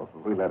itself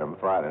if we let him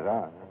fight it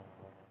out.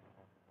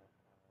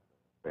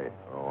 Wait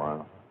for a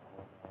while.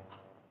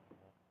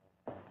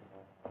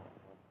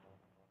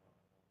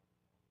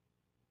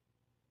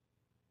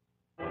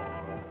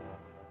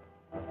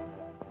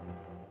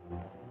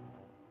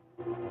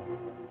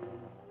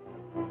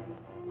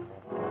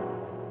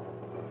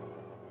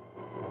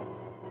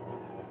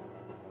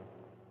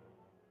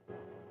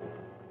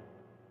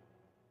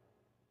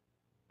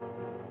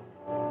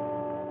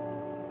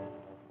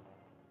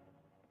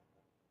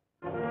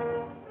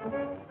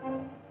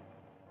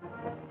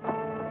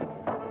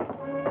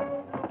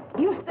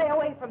 You stay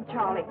away from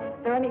Charlie.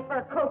 If there are any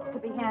fur coats to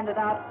be handed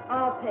out,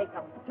 I'll take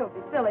them. Don't be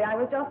silly. I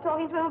was just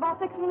talking to him about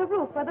fixing the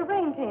roof where the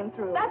rain came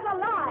through. That's a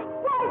lie.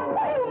 What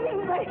do you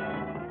mean, Ray?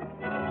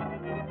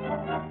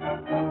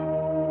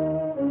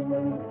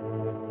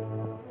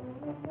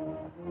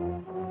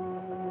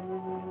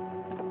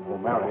 Oh,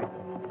 Mary,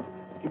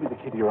 give me the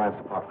key to your aunt's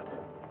apartment.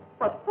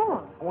 What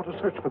for? I want to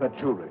search for that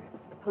jewelry.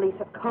 The police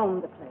have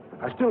combed the place.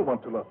 I still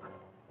want to look.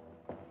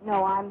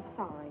 No, I'm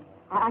sorry.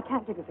 I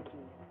can't give you the keys.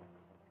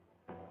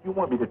 You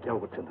want me to tell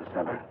what's in the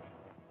cellar?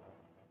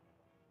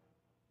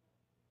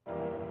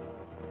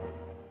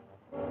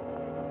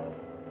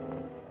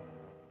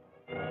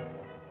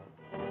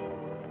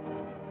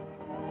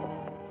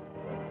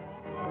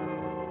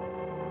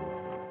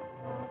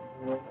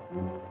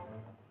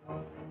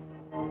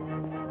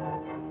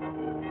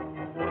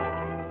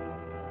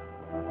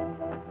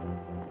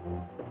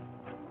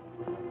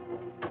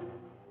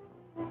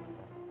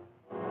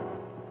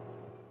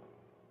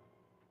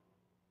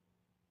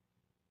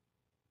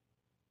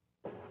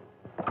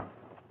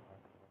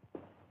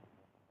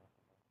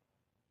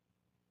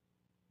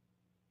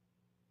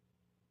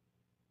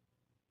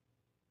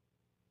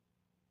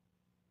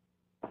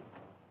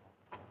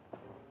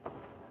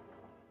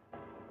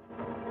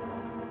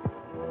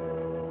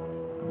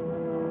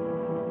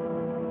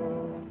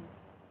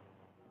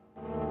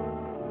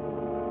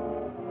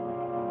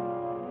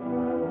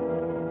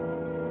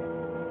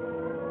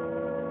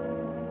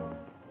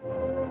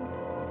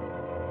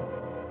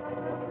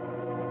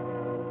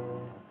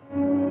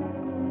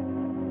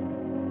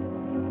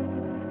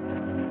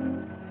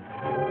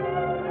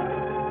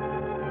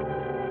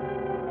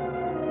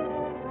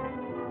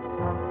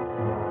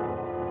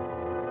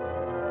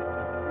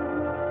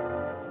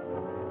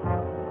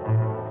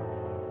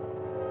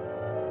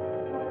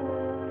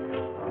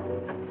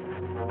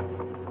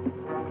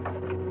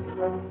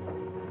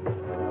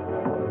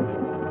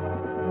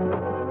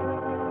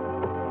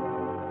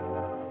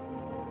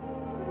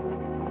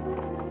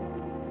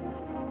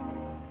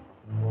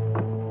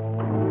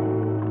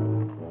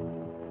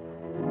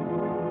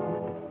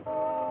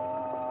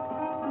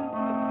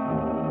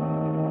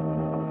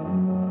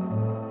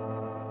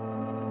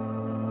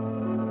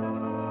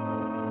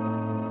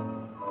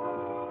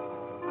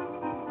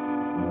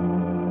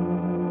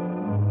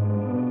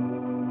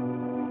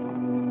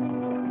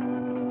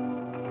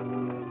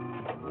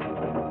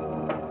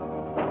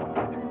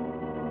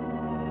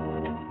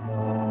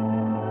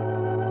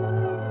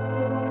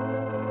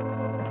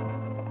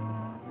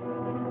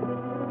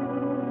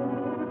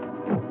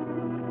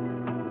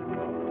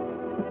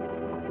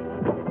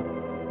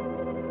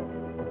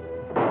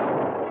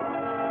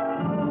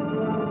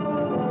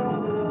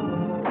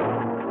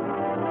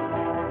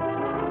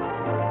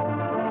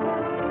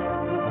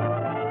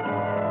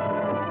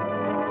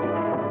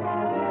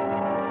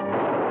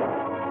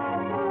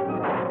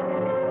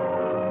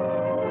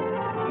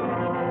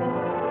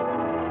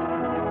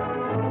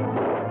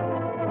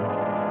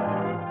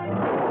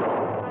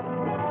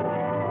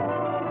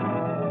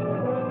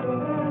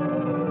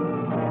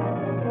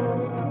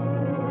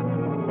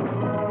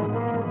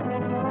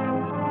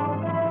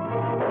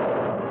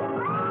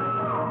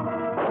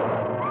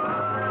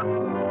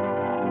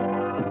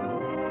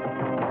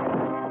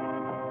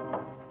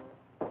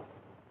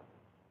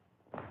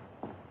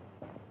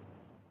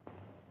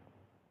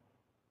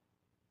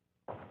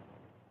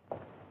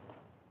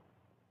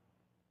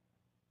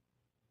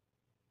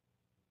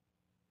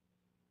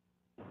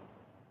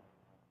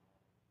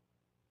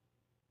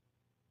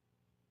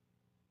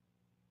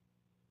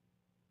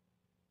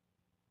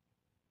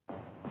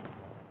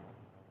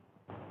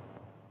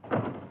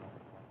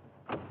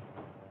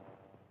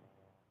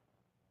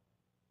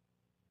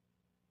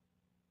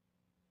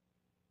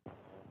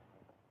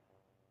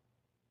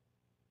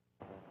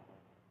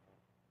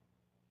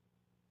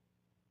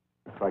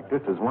 Looks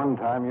like this is one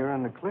time you're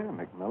in the clear,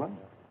 McMillan.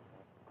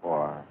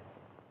 Or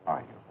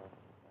are you?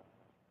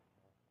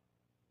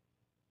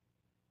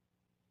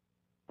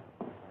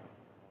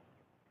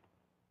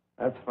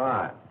 That's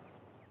fine.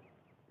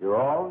 You're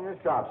all in your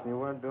shops and you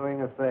weren't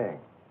doing a thing.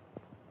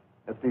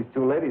 Let these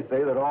two ladies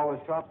say that all the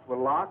shops were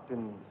locked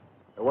and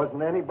there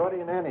wasn't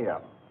anybody in any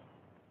of them.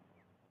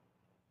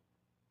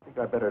 I think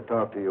I'd better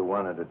talk to you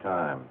one at a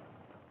time.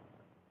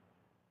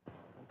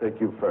 I'll take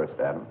you first,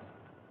 Adams.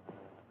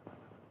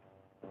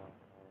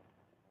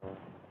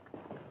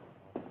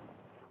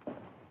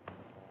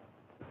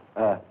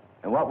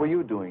 And what were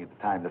you doing at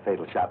the time the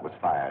fatal shot was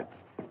fired?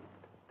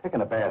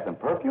 Taking a bath in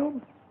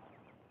perfume?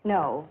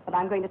 No, but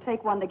I'm going to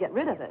take one to get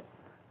rid of it.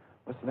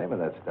 What's the name of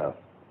that stuff?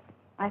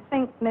 I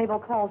think Mabel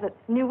calls it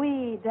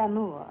Nuit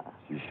d'Amour.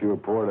 She sure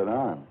poured it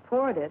on.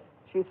 Poured it.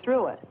 She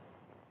threw it.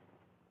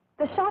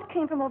 The shot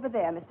came from over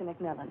there, Mr.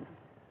 McMillan.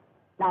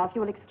 Now, if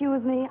you will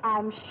excuse me,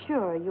 I'm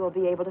sure you'll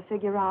be able to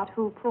figure out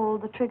who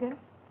pulled the trigger.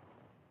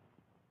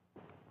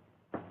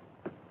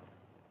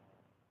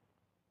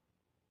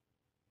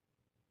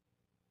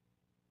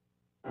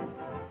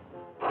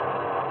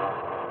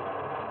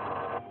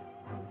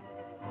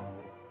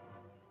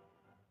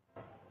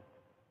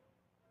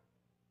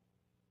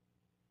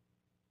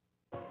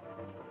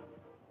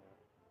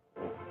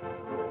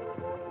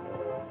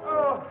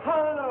 Oh,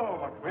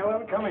 hello,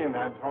 McMillan. Come in.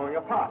 I'm throwing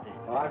a party.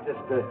 Oh, I'm just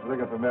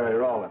looking for Mary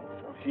Rowland.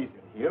 So she's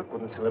in here.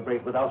 Couldn't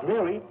celebrate without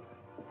Mary.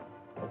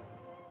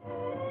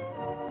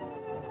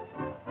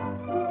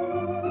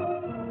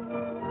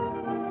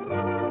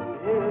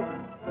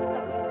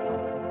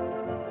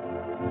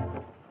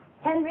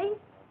 Henry,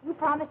 you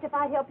promised if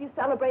I'd help you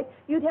celebrate,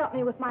 you'd help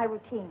me with my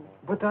routine.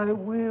 But I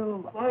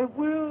will. I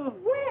will.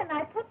 When?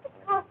 I put this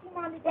costume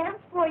on to dance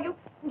for you,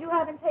 and you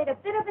haven't paid a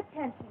bit of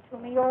attention to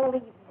me all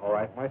evening. All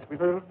right, my sweet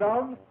little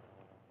dove.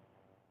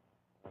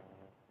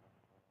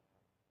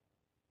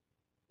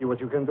 See what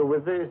you can do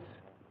with this.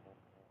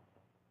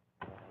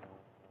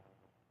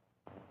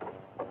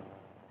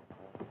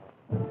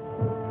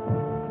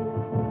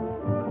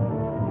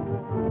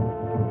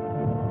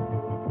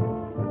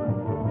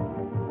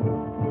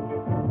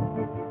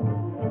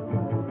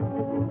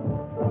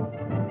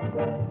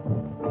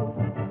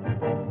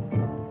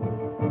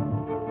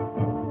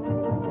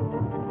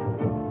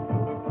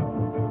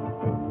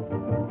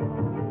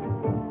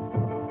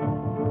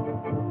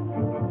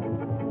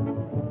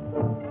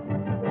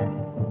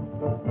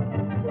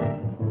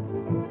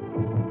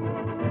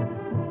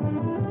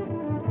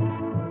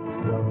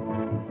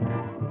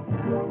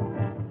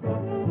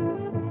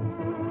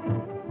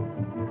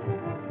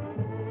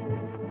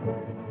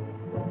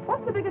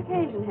 What's the big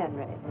occasion,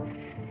 Henry?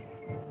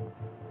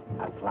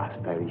 At last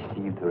I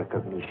received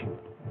recognition.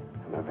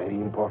 I'm a very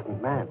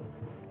important man.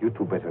 You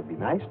two better be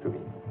nice to me.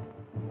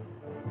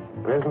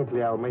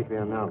 Presently, I'll make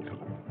the announcement.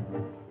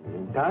 In the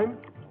meantime,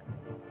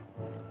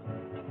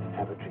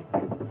 Have a drink.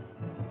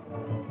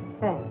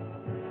 Thanks.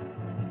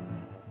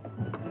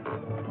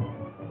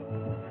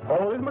 how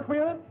old is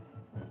McMillan?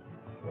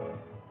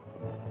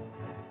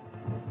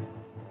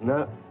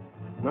 No,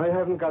 I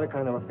haven't got a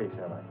kind of a face,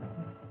 have I?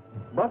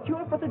 But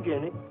you're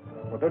photogenic.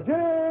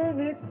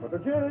 Photogenic,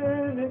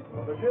 photogenic,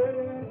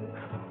 photogenic.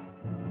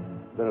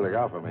 Better look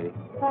out for me.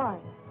 Why?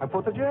 I'm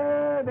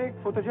photogenic,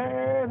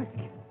 photogenic.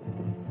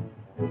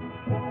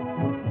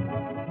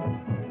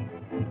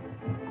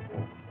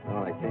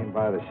 Well, I came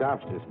by the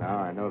shops just now.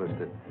 I noticed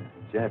that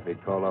Jeff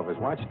had called off his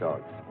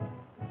watchdogs.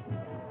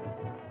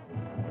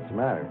 What's the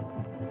matter?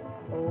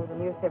 Oh, the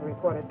newspaper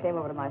reporters came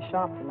over to my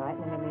shop tonight,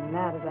 and they made me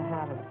mad as a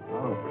hatter.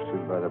 Oh,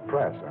 pursued by the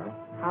press, huh?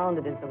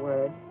 Hounded is the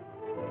word.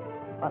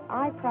 But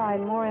I pried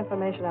more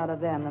information out of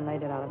them than they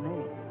did out of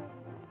me.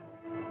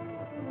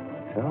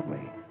 Tell me.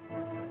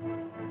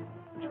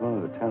 Which one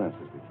of the tenants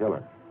is the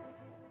killer?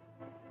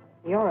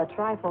 You're a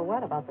trifle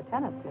wet about the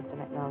tenants, Mr.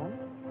 McMillan.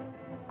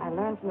 I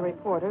learned from the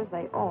reporters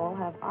they all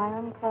have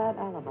ironclad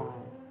alibis.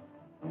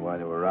 And while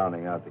you were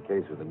rounding out the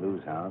case with the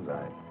news hounds,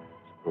 I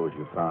suppose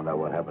you found out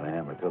what happened to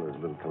Aunt Matilda's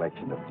little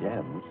collection of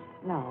gems.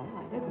 No,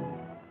 I didn't.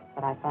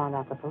 But I found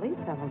out the police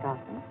haven't got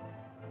them.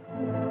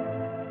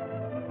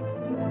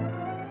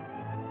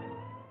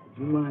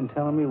 Would you mind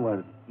telling me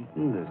what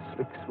Eaton, the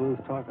slick, smooth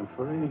talking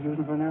furry, is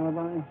using for an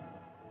alibi?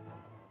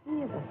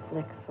 He is a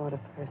slick sort of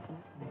person,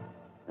 isn't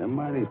he? Never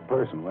mind his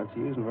person. What's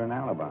he using for an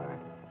alibi?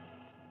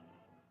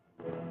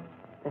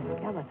 The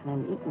skeleton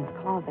in Eaton's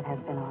closet has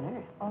been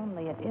unearthed.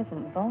 Only it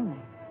isn't bony.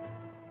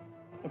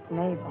 It's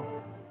Mabel.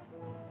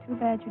 Too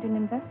bad you didn't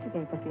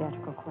investigate the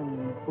theatrical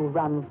queen who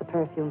runs the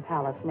perfume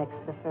palace next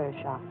to the fur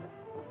shop.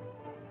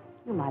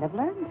 You might have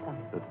learned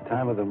something. At the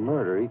time of the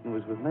murder, Eaton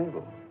was with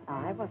Mabel.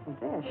 I wasn't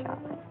there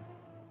shopping.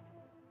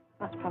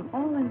 But from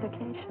all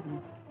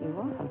indications, he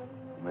wasn't.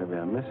 Maybe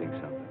I'm missing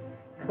something.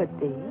 Could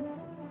be.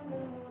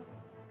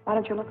 Why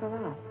don't you look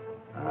her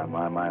up?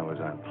 My mind was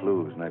on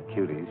clues, not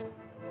cuties.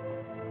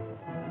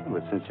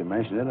 But since you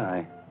mentioned it,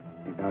 I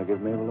think I'll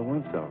give Mabel a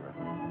once-over.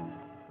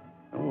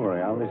 Don't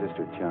worry, I'll resist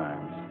her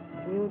charms.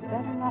 You'd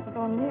better not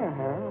go near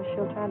her, or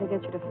she'll try to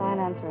get you to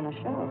finance her in a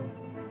show.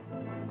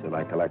 Till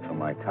I collect from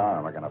my car,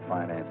 am I going to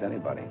finance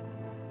anybody?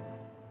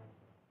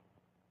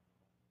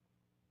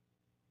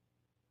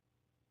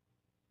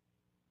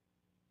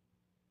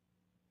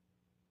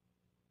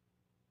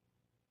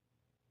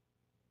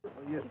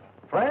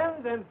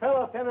 Friends and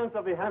fellow tenants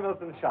of the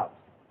Hamilton shops,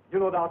 you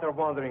no doubt are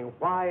wondering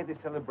why the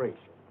celebration.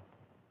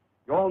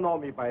 You all know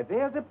me by day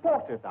as a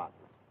portrait artist.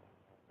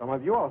 Some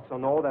of you also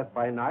know that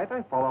by night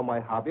I follow my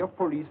hobby of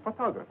police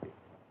photography.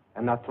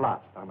 And at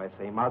last, I may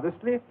say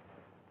modestly,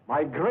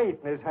 my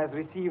greatness has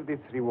received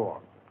its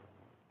reward.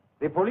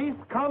 The police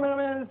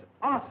cameraman's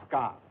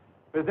Oscar,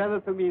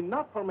 presented to me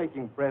not for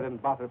making bread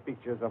and butter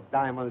pictures of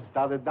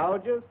diamond-studded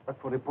dowagers, but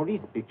for the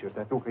police pictures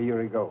I took a year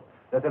ago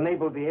that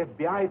enabled the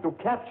FBI to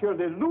capture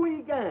the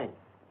Louis gang.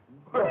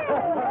 Nice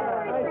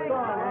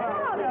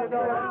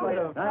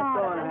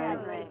going,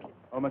 Hank.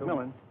 Oh,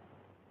 Macmillan,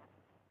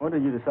 what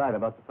did you decide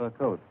about the fur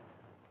coat?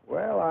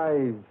 Well,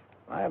 I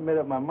haven't made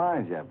up my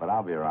mind yet, but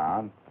I'll be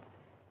around.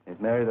 Is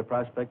Mary the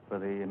prospect for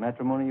the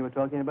matrimony you were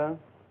talking about?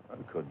 Well,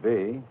 it could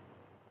be.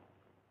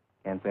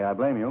 Can't say I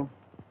blame you.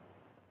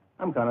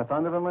 I'm kind of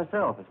fond of her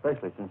myself,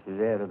 especially since she's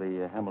heir to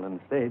the Hamilton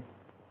estate.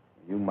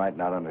 You might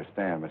not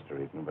understand,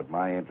 Mr. Eaton, but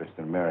my interest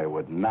in Mary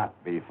would not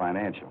be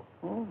financial.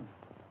 Oh.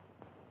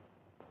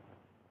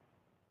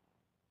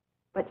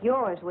 But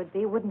yours would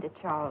be, wouldn't it,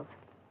 Charles?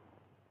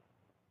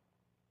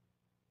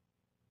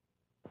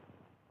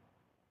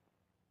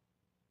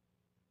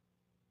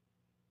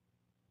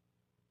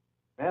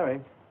 Mary,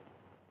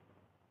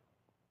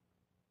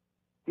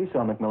 you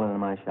saw Macmillan in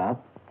my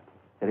shop.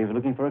 Said he was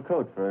looking for a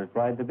coat for his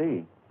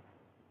bride-to-be.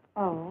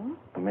 Oh?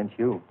 He meant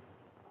you.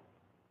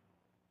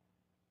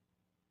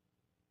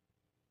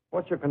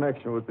 What's your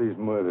connection with these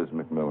murders,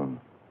 Macmillan?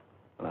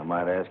 And I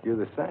might ask you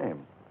the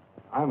same.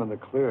 I'm in the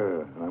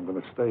clear, and I'm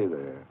going to stay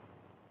there.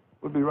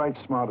 Would be right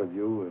smart of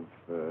you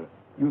if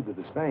you did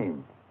the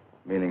same.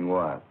 Meaning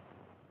what?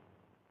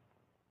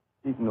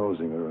 Keep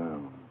nosing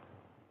around.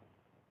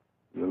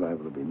 You're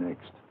liable to be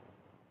next.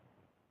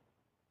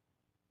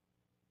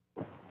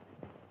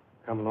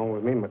 Come along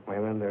with me,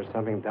 McMillan. There's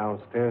something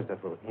downstairs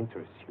that will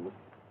interest you.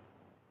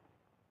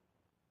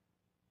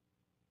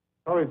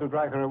 Sorry to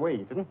drag her away,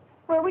 Ethan.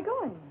 Where are we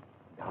going?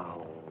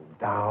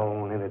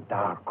 Down in the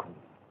dark room.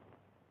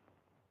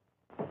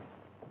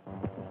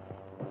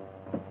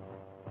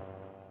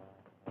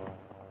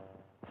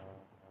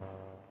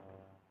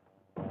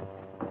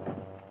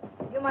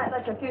 You might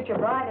let your future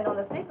bride in on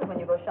the secret when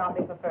you go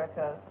shopping for fur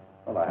coats.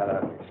 Well, I had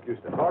an excuse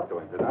to talk to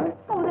him, didn't I?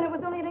 Oh, then it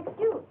was only an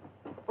excuse.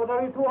 What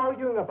are you two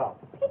arguing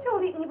about? He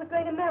told Eaton he was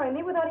going to marry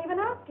me without even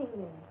asking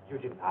me. You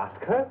didn't ask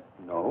her?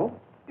 No.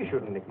 You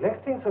shouldn't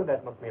neglect things of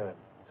that, Macmillan.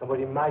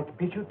 Somebody might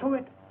beat you to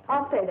it.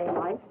 I'll say they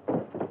might.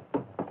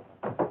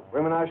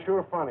 Women are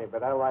sure funny,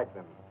 but I like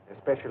them,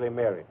 especially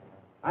Mary.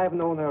 I have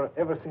known her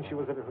ever since she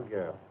was a little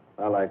girl.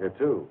 I like her,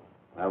 too.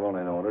 I've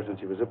only known her since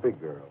she was a big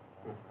girl.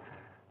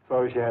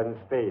 Sorry she hadn't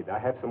stayed. I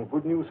have some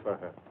good news for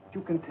her.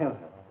 You can tell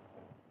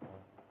her.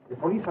 The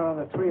police are on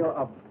the trail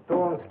of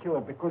Dorn's killer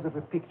because of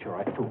a picture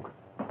I took.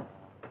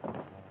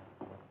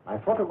 I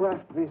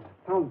photographed this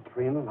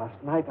thumbprint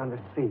last night on the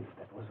safe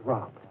that was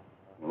robbed.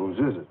 Whose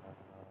is it?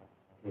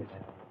 His.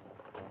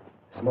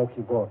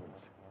 Smokey Gordon's.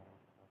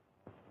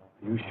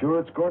 Are you sure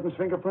it's Gordon's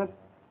fingerprint?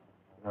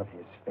 Not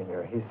his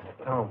finger, his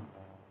thumb.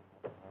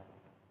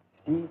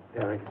 See,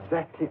 they're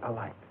exactly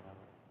alike.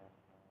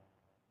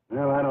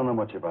 Well, I don't know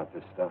much about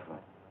this stuff.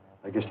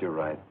 I guess you're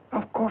right.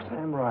 Of course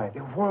I'm right.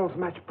 The worlds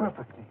match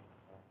perfectly.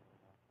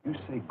 You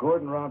say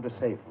Gordon robbed a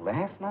safe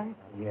last night?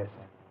 Yes,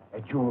 a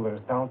jeweler's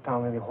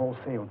downtown in the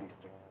wholesale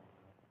district.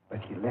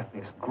 But he left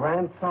this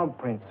grand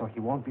thumbprint so he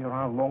won't be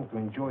around long to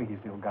enjoy his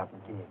ill-gotten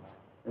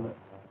gains.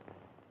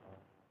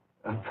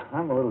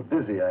 I'm a little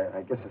dizzy.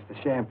 I guess it's the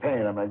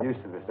champagne. I'm not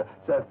used to this.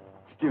 So,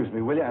 excuse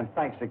me, will you? And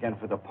thanks again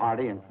for the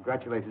party, and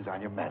congratulations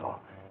on your medal.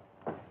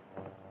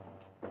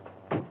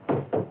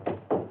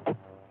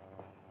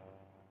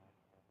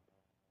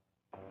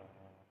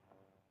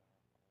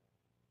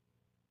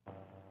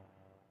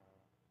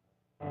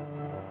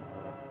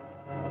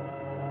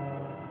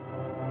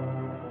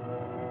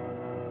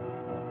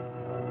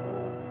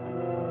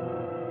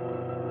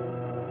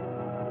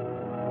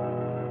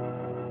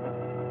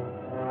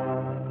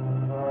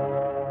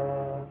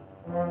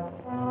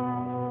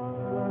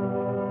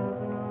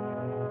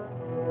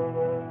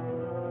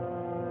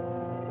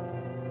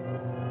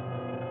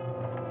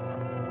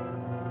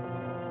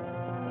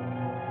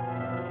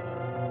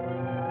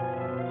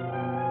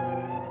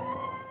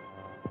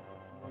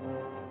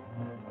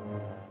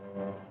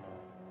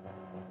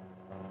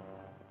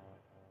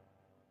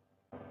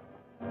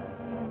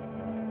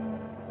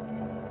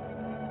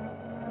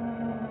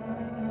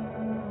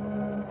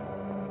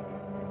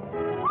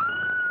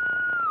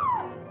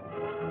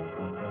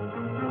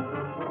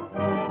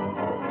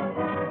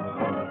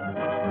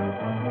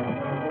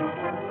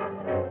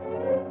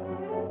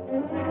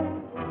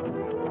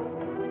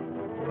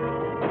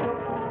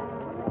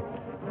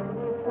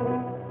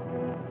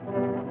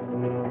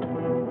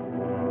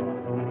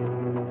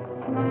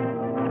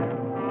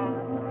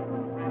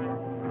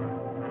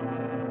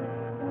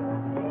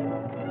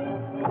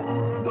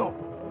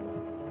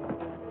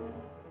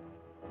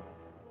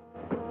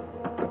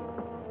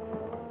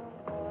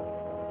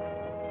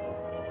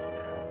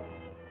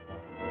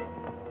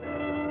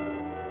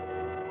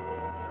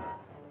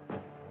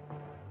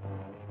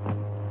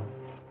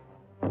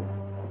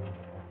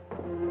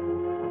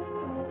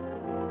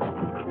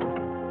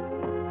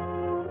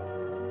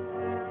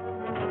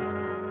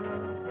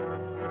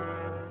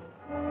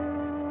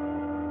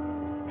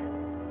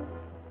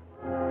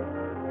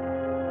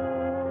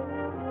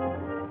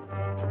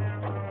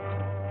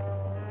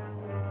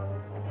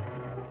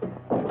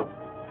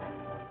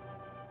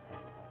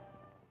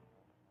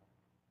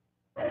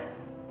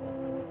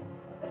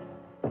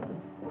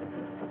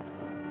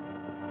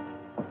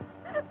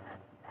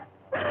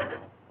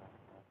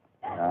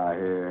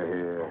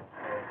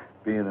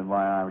 being in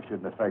my arms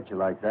shouldn't affect you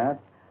like that.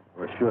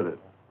 Or should it?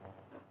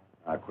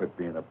 Now quit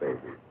being a baby.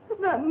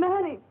 That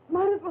man, he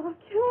might as well have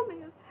killed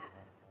me.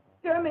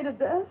 Scare me to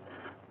death.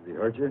 Did he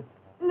hurt you?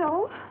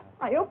 No.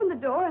 I opened the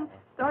door and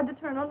started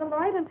to turn on the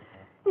light, and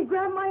he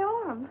grabbed my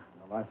arm.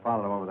 Well, I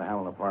followed him over to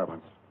Hamlin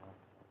Apartments.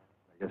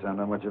 I guess I'm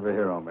not much of a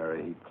hero,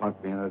 Mary. He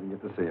clunked me and I didn't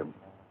get to see him.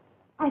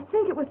 I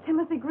think it was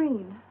Timothy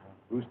Green,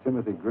 Who's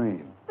Timothy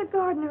Green? the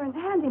gardener and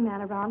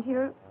handyman around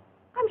here.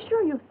 I'm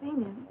sure you've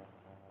seen him.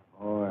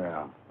 Oh,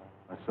 yeah.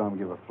 I saw him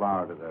give a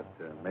flower to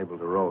that Mabel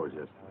DeRose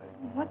yesterday.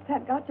 What's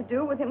that got to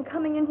do with him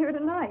coming in here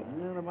tonight?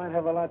 Well, it might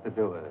have a lot to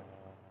do with it.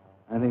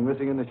 Anything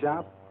missing in the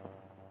shop?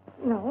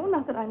 No,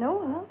 not that I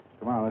know of.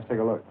 Come on, let's take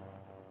a look.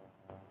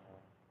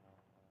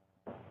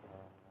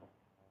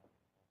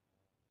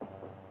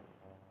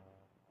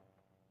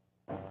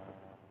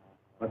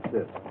 What's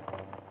this?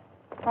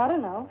 I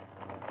don't know.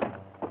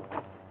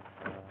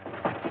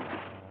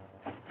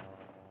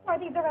 Why,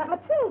 these are Aunt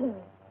Matilda's.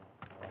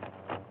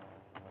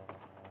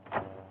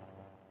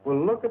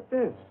 Well, look at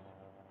this.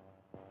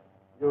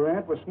 Your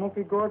aunt was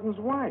Smokey Gordon's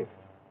wife.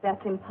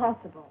 That's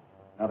impossible.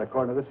 Not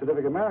according to this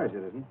certificate of marriage,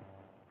 it isn't.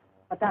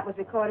 But that was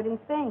recorded in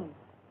Spain.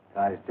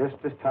 Guys, just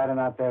as tight and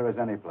out there as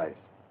any place.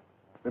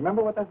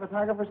 Remember what that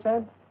photographer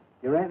said?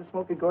 Your aunt and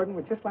Smokey Gordon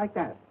were just like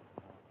that.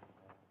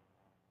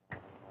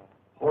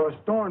 Horace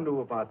Dorn knew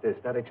about this.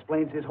 That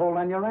explains his hold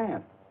on your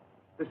aunt.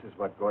 This is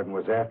what Gordon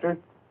was after.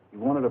 He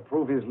wanted to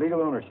prove his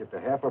legal ownership to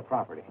half her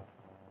property.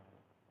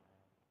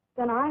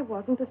 Then I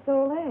wasn't the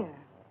sole heir.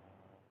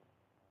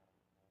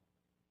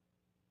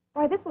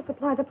 Why, this will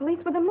supply the police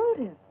with a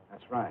motive.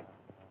 That's right.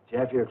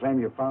 Jeff, you claim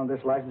you found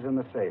this license in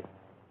the safe.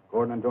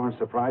 Gordon and Dorn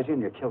surprised you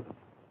and you killed them.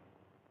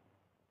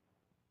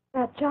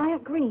 That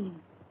giant Green.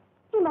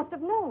 He must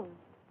have known.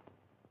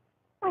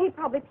 Why, he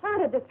probably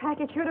planted this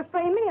package here to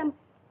frame me, and,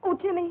 oh,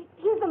 Jimmy,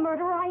 he's the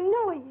murderer. I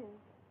know he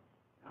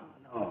is.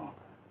 No.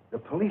 The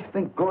police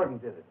think Gordon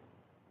did it.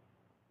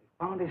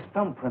 They found his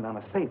thumbprint on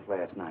a safe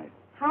last night.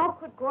 How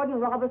could Gordon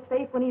rob a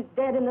safe when he's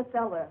dead in the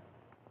cellar?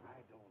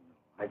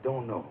 I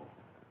don't know.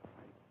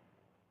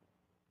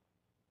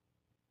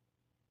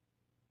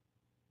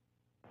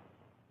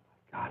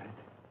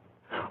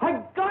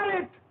 I got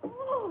it!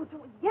 Oh,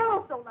 don't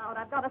yell so loud.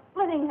 I've got a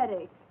splitting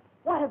headache.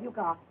 What have you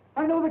got?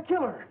 I know the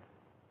killer.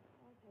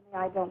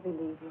 Jimmy, I don't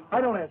believe you.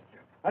 I don't ask you.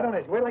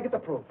 Wait till I get the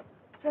proof.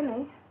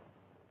 Jimmy,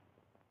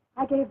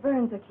 I gave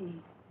Burns a key.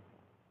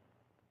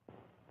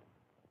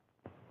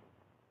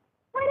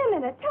 Wait a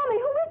minute. Tell me,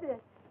 who is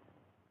it?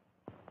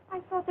 I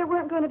thought there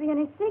weren't going to be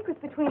any secrets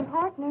between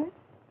partners.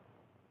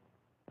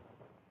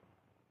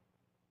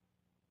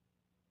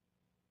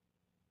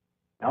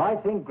 Now, I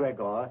think,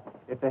 Gregor,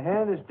 if the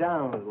hand is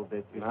down a little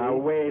bit, you Now, see...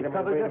 wait a minute.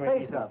 Cover Wait your a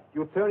minute. face up.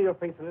 You turn your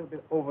face a little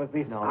bit over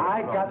this. No,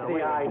 I no, got no, the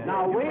wait a idea. minute.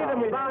 Now, wait a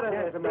minute.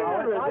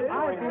 Yes,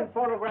 I've been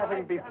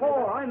photographing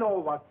before. I know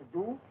what to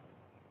do.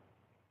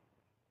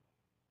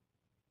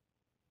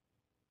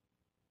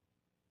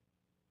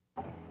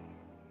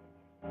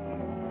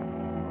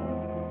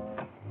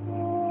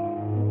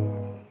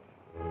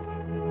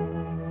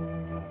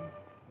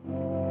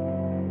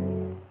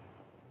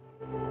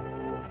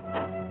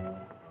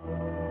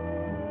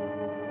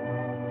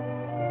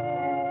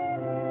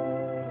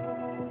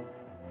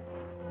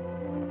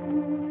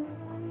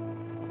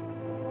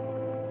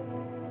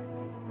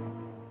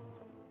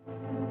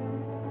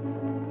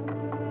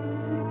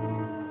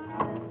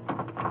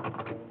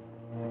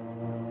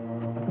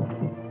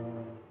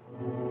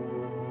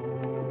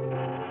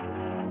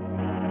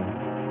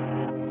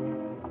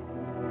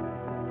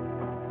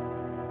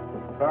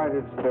 Sorry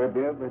to disturb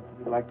you, but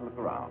we'd like to look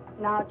around.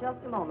 Now, just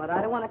a moment.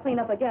 I don't want to clean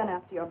up again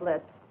after your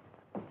blitz.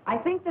 I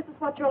think this is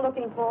what you're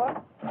looking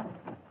for.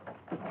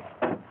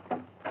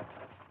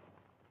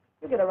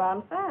 You get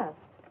around fast.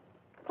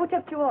 Who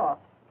tipped you off?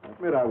 I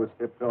admit I was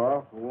tipped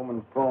off. A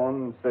woman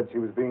phoned and said she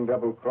was being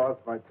double-crossed.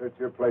 Might search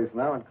your place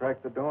now and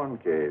crack the Dorn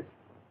case.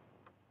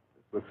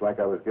 This looks like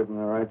I was given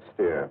the right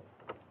steer.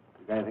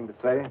 You got anything to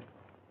say?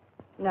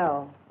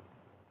 No.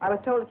 I was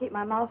told to keep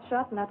my mouth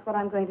shut, and that's what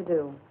I'm going to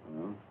do.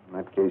 Well, in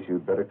that case,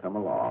 you'd better come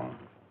along.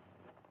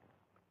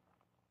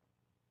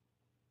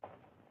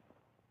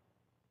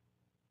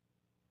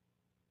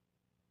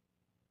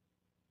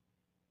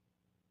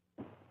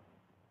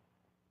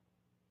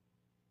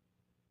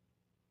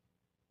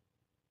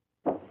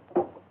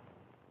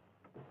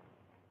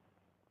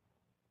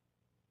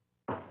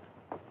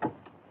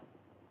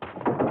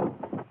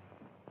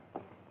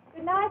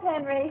 Good night,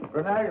 Henry.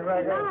 Good night,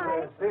 Gregor. Good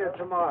night. See you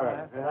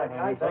tomorrow. Good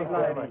night. Thanks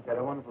very much. Had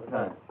a wonderful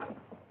time.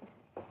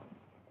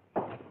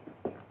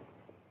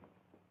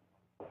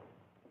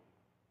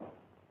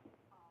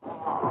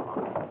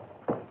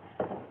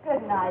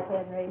 Good night,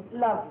 Henry.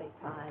 Lovely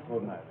time.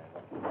 Good night,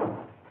 man.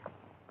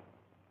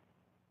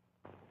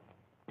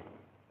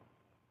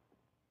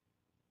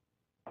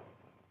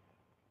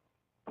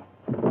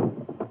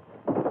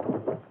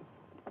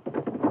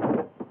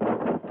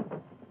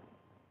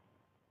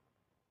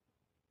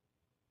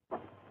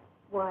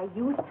 Why,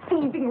 you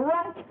thieving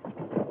rat!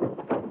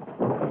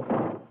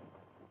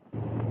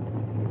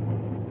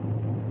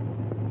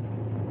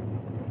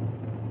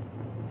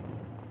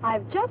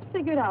 I've just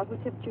figured out who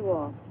tipped you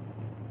off.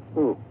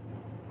 Who?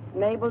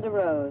 Mabel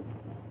DeRose.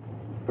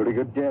 Pretty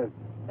good guess.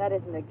 That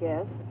isn't a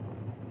guess.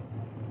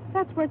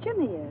 That's where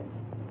Jimmy is.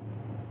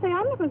 Say,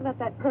 I'm not going to let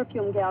that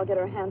perfume gal get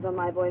her hands on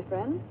my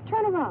boyfriend.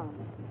 Turn around.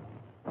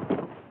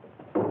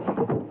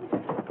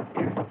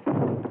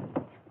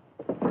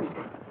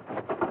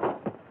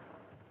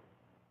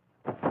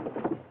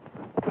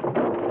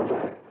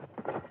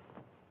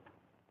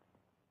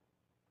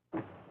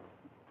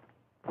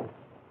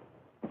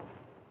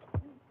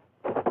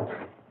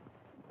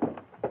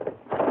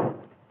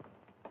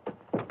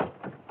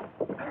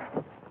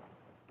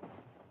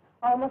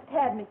 Almost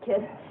had me,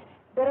 kid.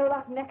 Better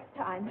luck next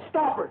time.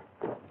 Stop her!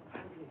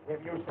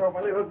 If you stop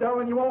a little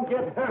devil, you won't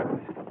get hurt.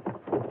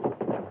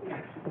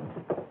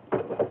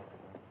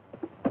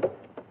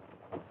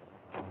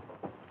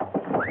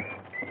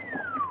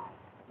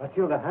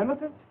 Matilda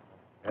Hamilton?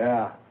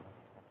 Yeah.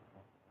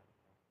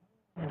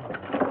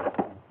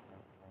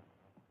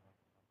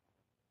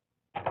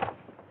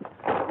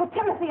 Oh,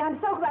 Timothy, I'm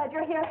so glad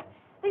you're here.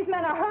 These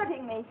men are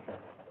hurting me.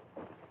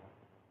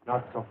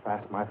 Not so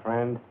fast, my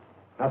friend.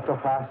 Not so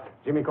fast.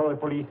 Jimmy, call the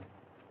police.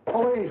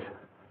 Police!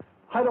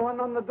 I don't want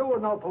nothing to do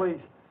with no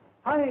police.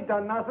 I ain't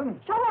done nothing.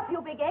 Shut up,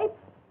 you big ape.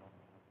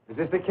 Is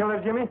this the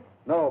killer, Jimmy?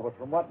 No, but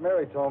from what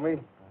Mary told me,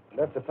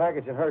 left the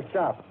package in her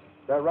shop.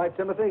 Is that right,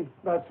 Timothy?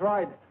 That's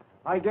right.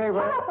 I gave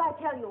her... Shut up,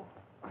 I tell you.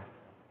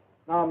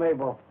 Now,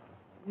 Mabel,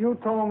 you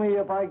told me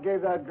if I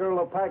gave that girl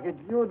a package,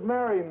 you'd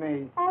marry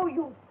me. Oh,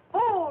 you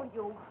fool,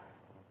 you.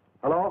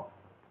 Hello?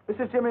 This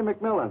is Jimmy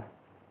McMillan.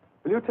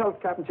 Will you tell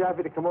Captain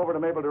Chaffee to come over to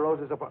Mabel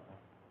DeRose's apartment?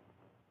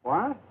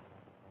 What?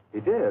 He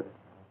did?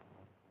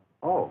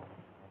 Oh.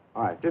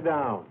 All right. Sit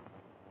down.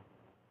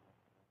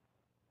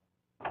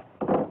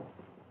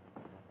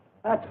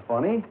 That's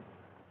funny.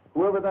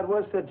 Whoever that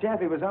was said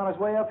Chaffee was on his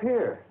way up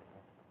here.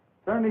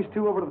 Turn these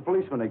two over to the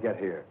police when they get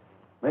here.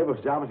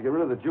 Mabel's job is to get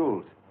rid of the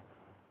jewels.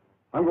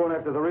 I'm going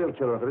after the real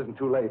killer if it isn't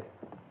too late.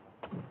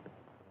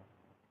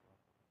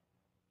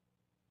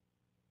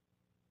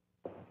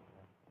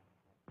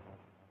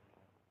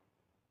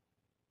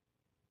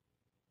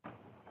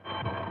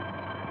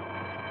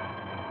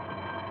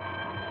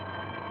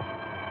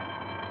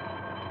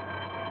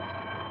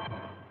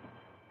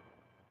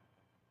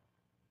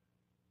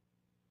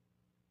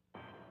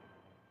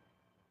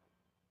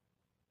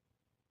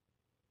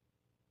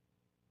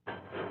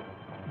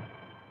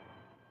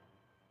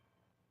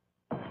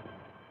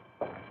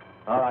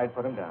 All right,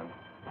 put him down.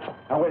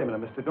 Now, wait a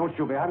minute, mister. Don't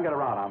shoot me. I haven't got a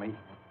round on me.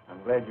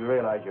 I'm glad you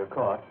realize you're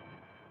caught.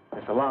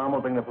 This alarm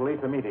will bring the police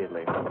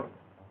immediately.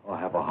 Oh,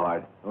 have a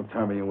heart. Don't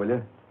turn me in, will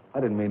you? I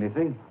didn't mean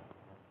anything.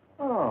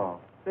 Oh,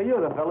 so you're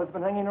the fellow that's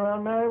been hanging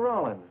around Mary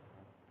Rollins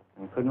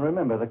and couldn't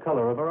remember the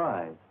color of her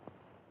eyes.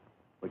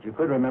 But you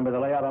could remember the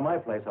layout of my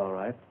place, all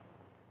right.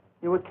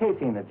 You were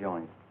casing the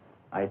joint.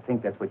 I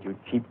think that's what you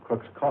cheap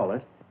crooks call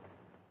it.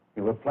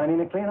 You were planning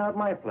to clean out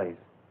my place.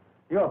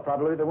 You're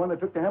probably the one that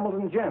took the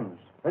Hamilton gems.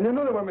 And you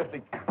knew they were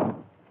missing.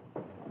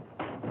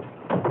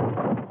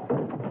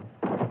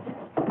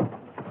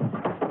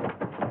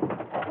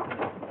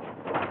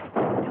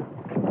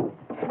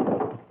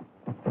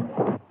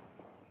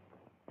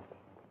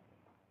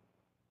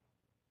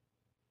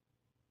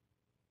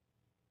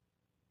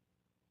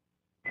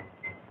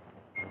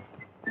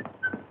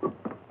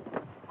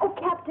 Oh,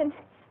 Captain,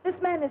 this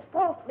man is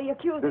falsely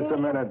accusing Just a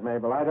me. minute,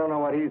 Mabel. I don't know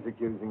what he's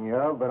accusing you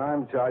of, but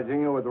I'm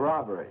charging you with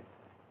robbery.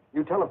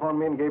 You telephoned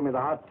me and gave me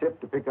the hot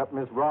tip to pick up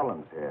Miss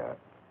Rollins here.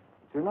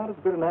 But you're not as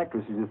good an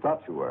actress as you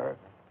thought you were.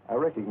 I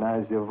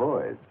recognize your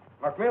voice.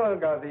 McMillan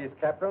got these,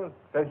 Captain.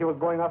 Said he was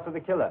going after the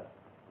killer.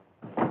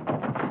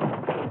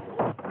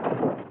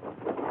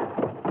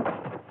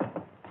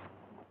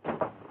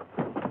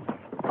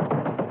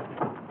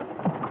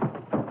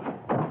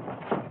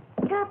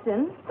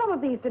 Captain, some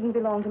of these didn't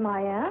belong to my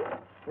aunt.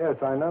 Yes,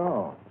 I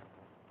know.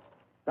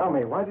 Tell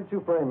me, why did you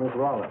frame Miss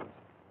Rollins?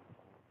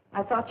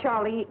 I thought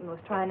Charlie Eaton was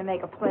trying to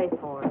make a play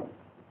for her.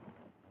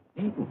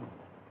 Eaton.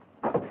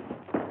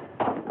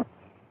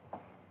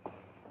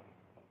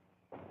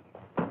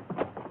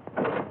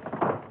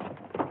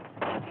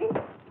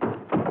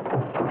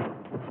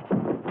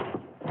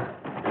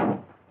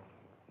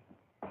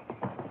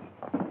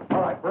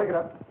 All right, break it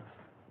up.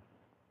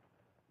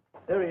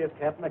 There he is,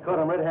 Captain. I caught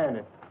him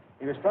red-handed.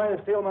 He was trying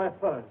to steal my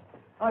furs.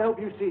 I hope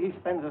you see he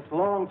spends this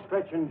long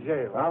stretch in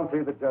jail. I'll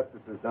see that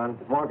justice is done.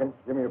 Morgan,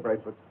 give me your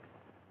bracelets.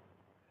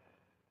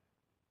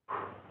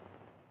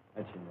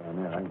 That's him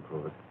down there. I can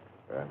prove it.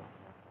 Good.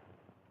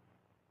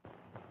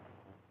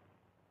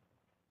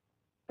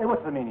 Hey,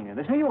 what's the meaning of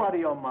this? Are you out of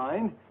your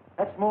mind?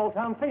 That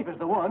small-town paper's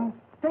the one.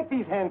 Take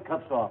these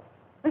handcuffs off.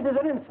 This is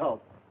an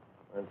insult.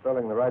 We're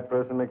insulting the right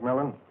person,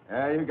 McMillan.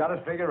 Yeah, you got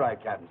his figure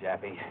right, Captain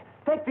Chaffee.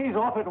 Take these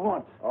off at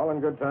once. All in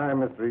good time,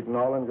 Mr. Eaton,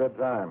 all in good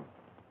time.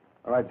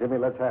 All right, Jimmy,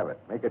 let's have it.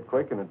 Make it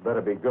quick, and it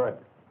better be good.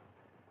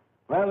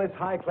 Well, this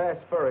high-class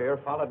furrier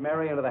followed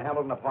Mary into the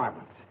Hamilton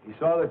apartments. He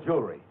saw the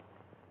jewelry.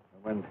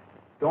 And when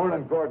Dorn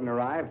and Gordon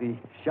arrived, he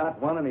shot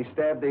one and he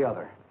stabbed the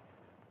other.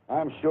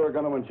 I'm sure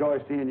going to enjoy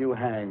seeing you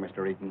hang,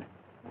 Mr. Eaton.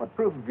 What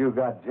proof have you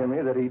got,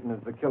 Jimmy, that Eaton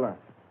is the killer?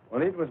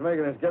 When Eaton was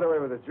making his getaway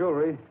with the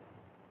jewelry,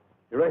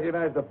 he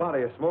recognized the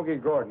body of Smokey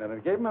Gordon, and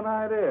it gave him an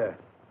idea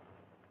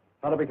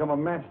how to become a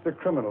master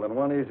criminal in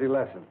one easy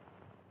lesson.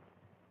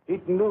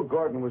 Eaton knew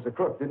Gordon was a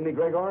crook, didn't he,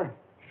 Gregor?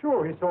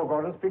 Sure, he saw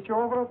Gordon's picture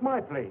over at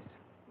my place.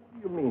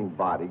 You mean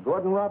body?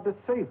 Gordon robbed a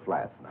safe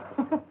last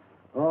night.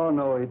 Oh,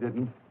 no, he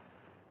didn't.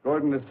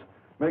 Gordon is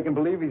making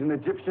believe he's an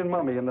Egyptian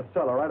mummy in the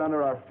cellar right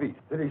under our feet.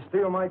 Did he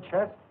steal my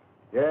chest?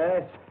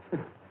 Yes.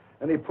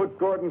 And he put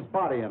Gordon's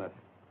body in it.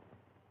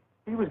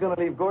 He was going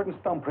to leave Gordon's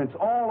thumbprints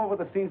all over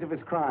the scenes of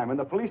his crime, and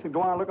the police would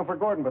go on looking for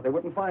Gordon, but they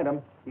wouldn't find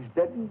him. He's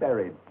dead and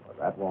buried. Well,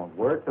 that won't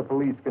work. The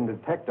police can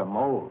detect a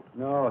mold.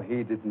 No,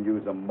 he didn't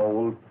use a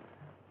mold.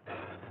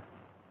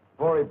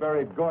 Before he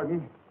buried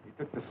Gordon, he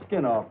took the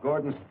skin off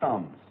Gordon's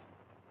thumbs.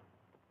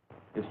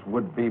 This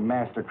would-be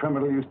master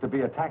criminal used to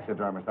be a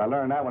taxidermist. I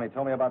learned that when he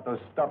told me about those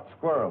stuffed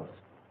squirrels.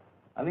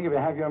 I think if you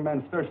have your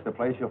men search the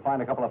place, you'll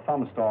find a couple of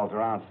thumb stalls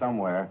around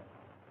somewhere.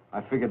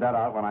 I figured that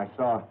out when I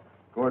saw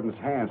Gordon's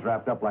hands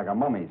wrapped up like a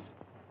mummy's.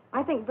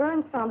 I think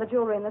Burns found the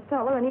jewelry in the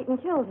cellar and Eaton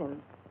killed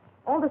him.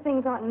 All the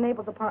things aren't in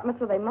Mabel's apartment,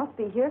 so they must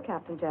be here,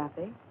 Captain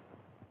Jaffe.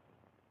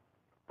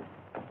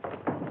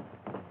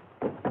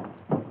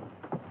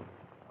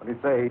 What do you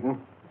say,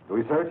 Eaton? Do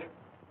we search?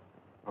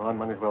 Oh, I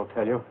might as well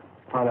tell you.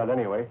 Find out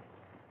anyway.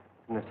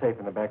 It's in the safe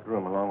in the back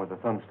room, along with the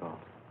thumb stalls.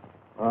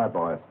 All right,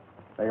 boys.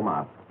 Take him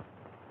out.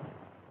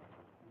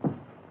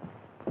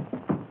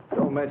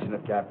 Don't mention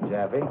it, Captain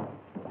Jaffe.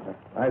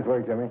 Nice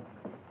work, Jimmy.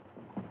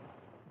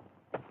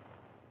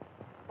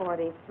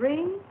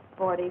 43,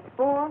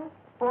 44,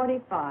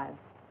 45.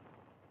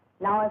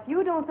 Now, if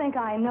you don't think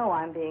I know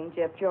I'm being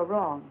gypped, you're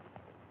wrong.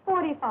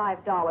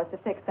 $45 to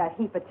fix that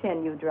heap of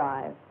tin you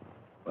drive.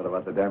 What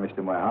about the damage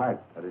to my heart?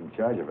 I didn't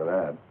charge you for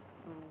that.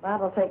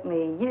 That'll take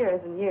me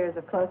years and years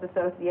of close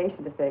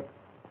association to fix.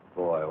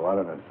 Boy, what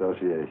an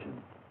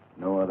association.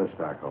 No other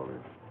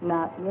stockholders.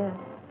 Not yet.